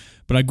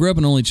 but I grew up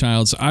an only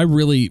child. So I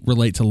really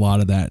relate to a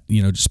lot of that,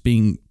 just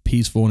being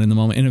peaceful and in the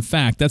moment. And in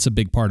fact, that's a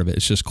big part of it.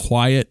 It's just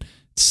quiet,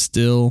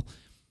 still.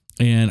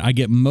 And I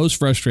get most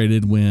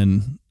frustrated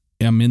when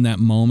I'm in that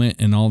moment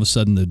and all of a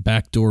sudden the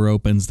back door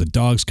opens, the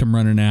dogs come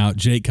running out,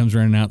 Jake comes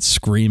running out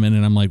screaming,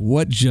 and I'm like,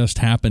 what just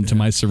happened to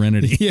my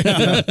serenity?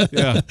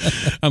 Yeah.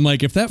 I'm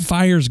like, if that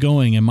fire's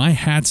going and my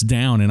hat's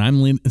down and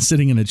I'm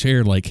sitting in a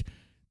chair, like,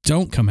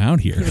 don't come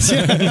out here.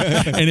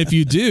 And if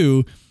you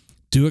do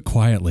it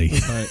quietly,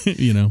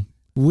 right.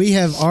 We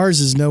have, ours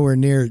is nowhere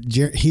near,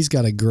 he's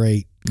got a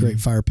great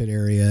fire pit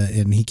area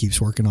and he keeps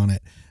working on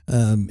it.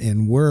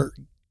 And we're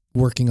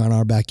working on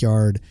our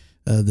backyard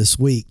this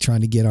week,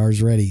 trying to get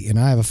ours ready. And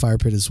I have a fire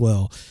pit as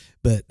well.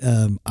 But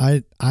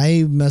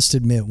I must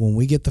admit, when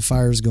we get the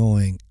fires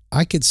going,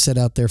 I could sit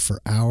out there for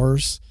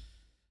hours.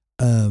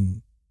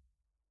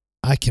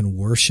 I can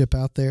worship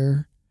out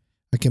there.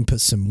 I can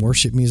put some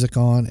worship music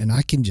on and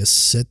I can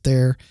just sit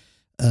there.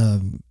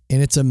 And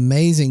it's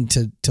amazing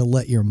to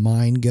let your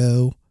mind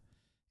go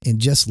and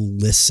just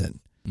listen.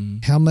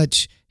 How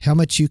much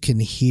you can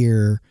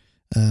hear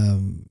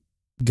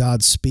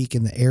God speak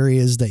in the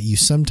areas that you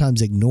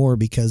sometimes ignore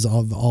because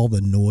of all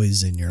the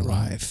noise in your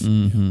life.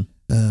 Mm-hmm.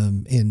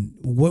 And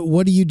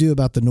what do you do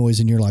about the noise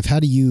in your life? How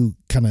do you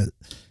kind of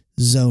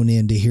zone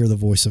in to hear the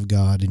voice of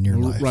God in your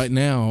life? Right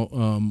now,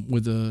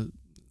 with a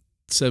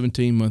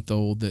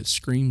 17-month-old that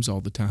screams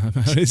all the time.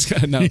 I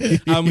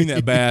don't mean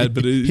that bad,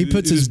 but he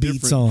puts his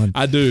beats on.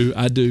 I do.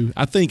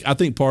 I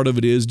think part of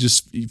it is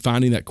just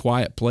finding that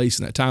quiet place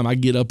and that time. I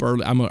get up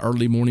early. I'm an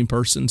early morning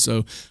person,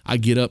 so I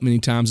get up many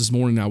times. This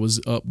morning I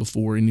was up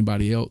before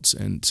anybody else,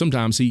 and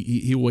sometimes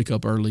he'll wake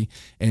up early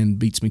and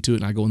beats me to it,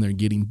 and I go in there and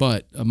get him.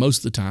 But most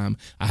of the time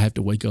I have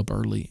to wake up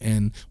early.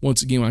 And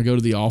once again, when I go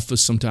to the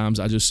office, sometimes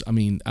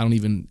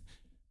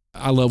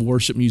I love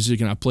worship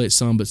music and I play it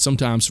some, but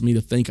sometimes for me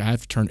to think, I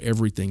have to turn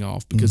everything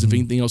off because if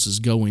anything else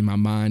is going, my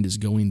mind is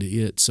going to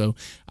it. So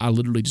I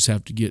literally just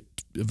have to get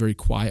a very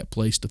quiet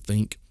place to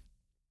think.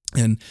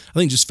 And I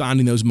think just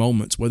finding those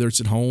moments, whether it's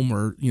at home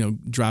or,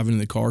 driving in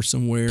the car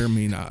somewhere. I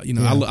mean,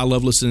 I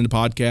love listening to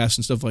podcasts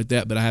and stuff like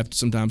that, but I have to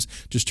sometimes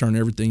just turn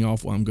everything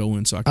off while I'm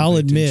going so I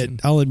can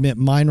I'll admit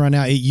mine right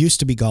now, it used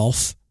to be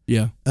golf.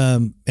 Yeah.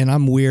 And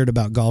I'm weird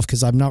about golf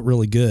because I'm not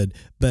really good,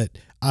 but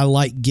I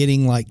like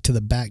getting like to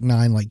the back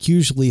nine, like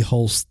usually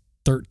holes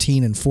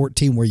 13 and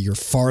 14 where you're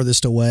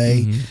farthest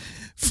away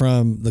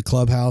from the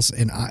clubhouse.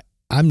 And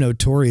I'm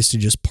notorious to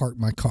just park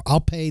my car.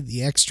 I'll pay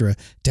the extra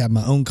to have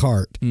my own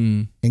cart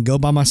and go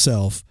by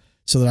myself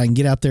so that I can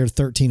get out there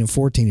 13 and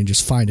 14 and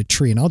just find a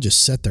tree. And I'll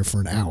just sit there for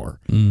an hour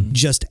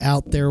just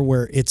out there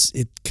where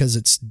because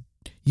it's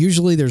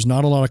usually there's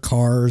not a lot of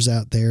cars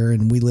out there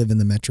and we live in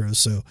the metro.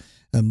 So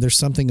there's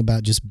something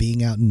about just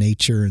being out in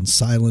nature and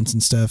silence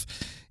and stuff.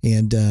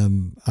 And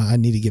I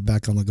need to get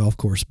back on the golf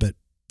course. But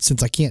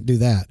since I can't do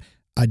that,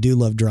 I do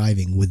love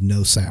driving with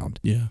no sound.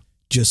 Yeah.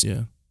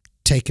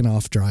 Taking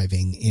off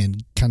driving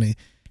and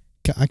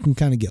I can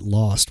kind of get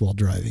lost while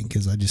driving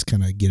because I just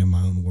kind of get in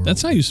my own world.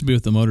 That's how I used to be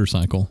with the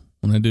motorcycle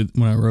when I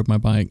rode my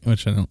bike,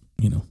 which I don't,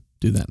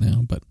 do that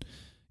now. But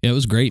yeah, it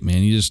was great,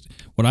 man.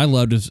 What I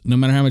loved is no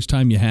matter how much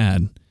time you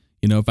had,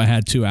 if I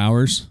had 2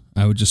 hours,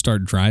 I would just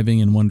start driving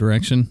in one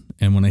direction.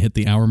 And when I hit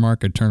the hour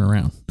mark, I'd turn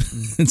around.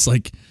 It's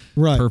like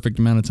perfect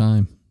amount of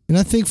time. And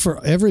I think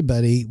for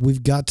everybody,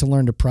 we've got to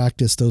learn to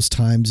practice those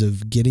times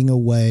of getting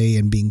away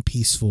and being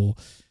peaceful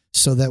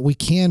so that we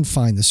can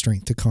find the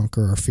strength to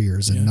conquer our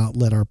fears and not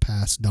let our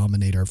past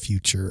dominate our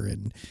future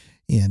and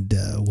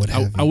what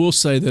have you. I will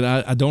say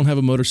that I don't have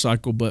a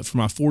motorcycle, but for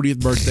my 40th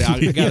birthday,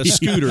 I got a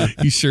scooter.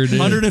 You sure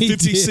did.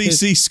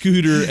 150cc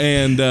scooter,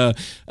 and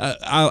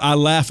I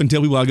laugh and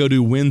tell people I go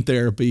do wind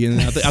therapy,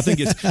 and I think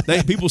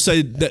people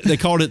say that they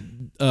called it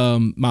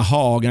my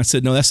hog, and I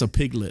said, no, that's a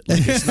piglet.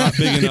 Like, it's not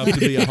big enough to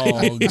be a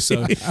hog.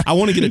 So I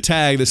want to get a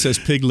tag that says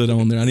piglet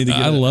on there. I need to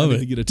get. I love it.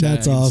 To get a tag.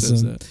 That's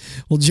awesome.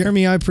 Well,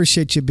 Jeremy, I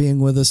appreciate you being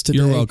with us today.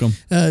 You're welcome.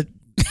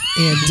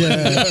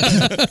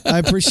 I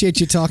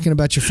appreciate you talking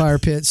about your fire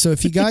pit. So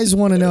if you guys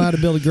want to know how to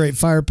build a great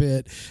fire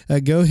pit,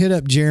 go hit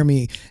up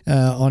Jeremy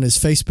on his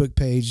Facebook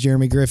page,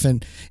 Jeremy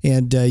Griffin,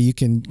 and you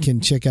can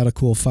check out a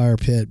cool fire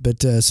pit.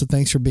 But so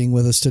thanks for being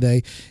with us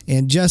today.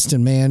 And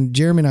Justin, man,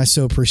 Jeremy and I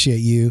so appreciate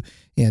you,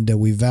 and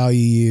we value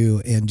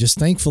you, and just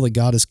thankful that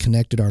God has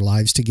connected our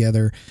lives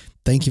together.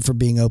 Thank you for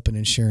being open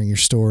and sharing your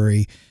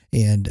story.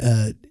 And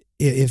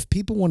if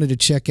people wanted to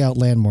check out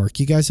Landmark,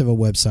 you guys have a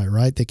website,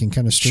 right? They can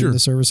kind of stream the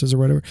services or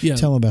whatever. Yeah.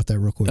 Tell them about that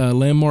real quick.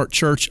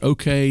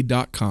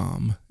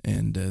 LandmarkChurchOK.com,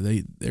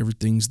 and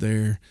everything's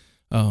there,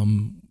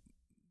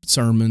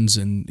 sermons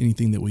and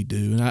anything that we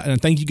do. And I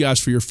thank you guys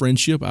for your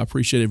friendship. I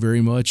appreciate it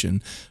very much,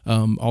 and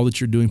all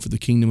that you're doing for the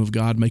kingdom of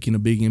God, making a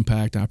big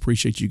impact. I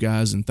appreciate you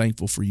guys and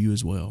thankful for you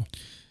as well.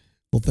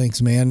 Well,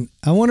 thanks, man.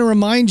 I want to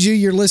remind you,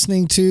 you're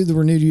listening to the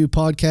Renewed You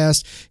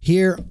podcast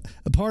here,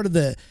 a part of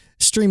the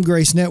Stream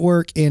Grace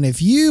Network. And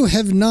if you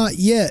have not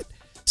yet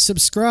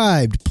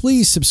subscribed,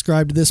 please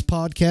subscribe to this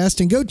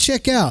podcast and go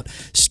check out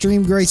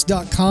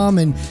streamgrace.com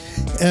and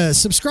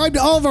subscribe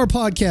to all of our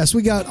podcasts.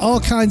 We got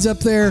all kinds up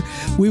there.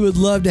 We would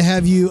love to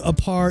have you a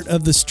part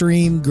of the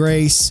Stream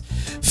Grace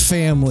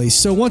family.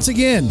 So once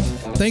again,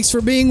 thanks for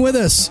being with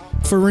us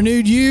for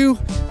Renewed You,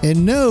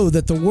 and know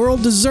that the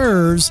world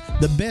deserves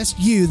the best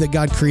you that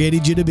God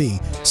created you to be.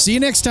 See you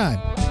next time.